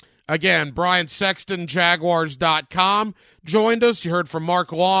tonight. Again, Brian Sexton, Jaguars.com, joined us. You heard from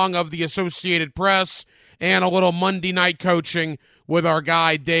Mark Long of the Associated Press, and a little Monday night coaching with our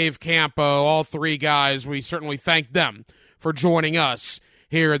guy Dave Campo. All three guys, we certainly thank them for joining us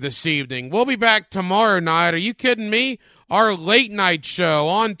here this evening. We'll be back tomorrow night. Are you kidding me? Our late night show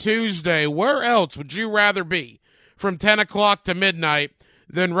on Tuesday. Where else would you rather be from 10 o'clock to midnight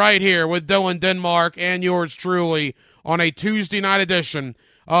than right here with Dylan Denmark and yours truly on a Tuesday night edition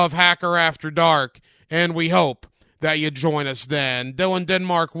of Hacker After Dark, and we hope that you join us then. Dylan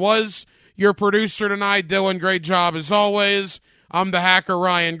Denmark was your producer tonight. Dylan, great job as always. I'm the Hacker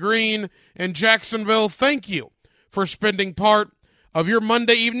Ryan Green in Jacksonville. Thank you for spending part of your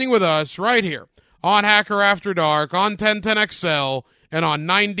Monday evening with us right here on Hacker After Dark, on 1010XL, and on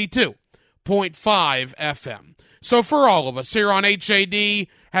 92.5 FM. So for all of us here on HAD,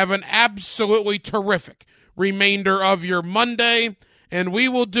 have an absolutely terrific remainder of your Monday, and we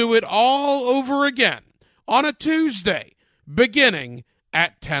will do it all over again on a Tuesday, beginning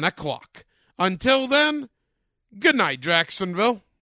at 10 o'clock. Until then, good night, Jacksonville.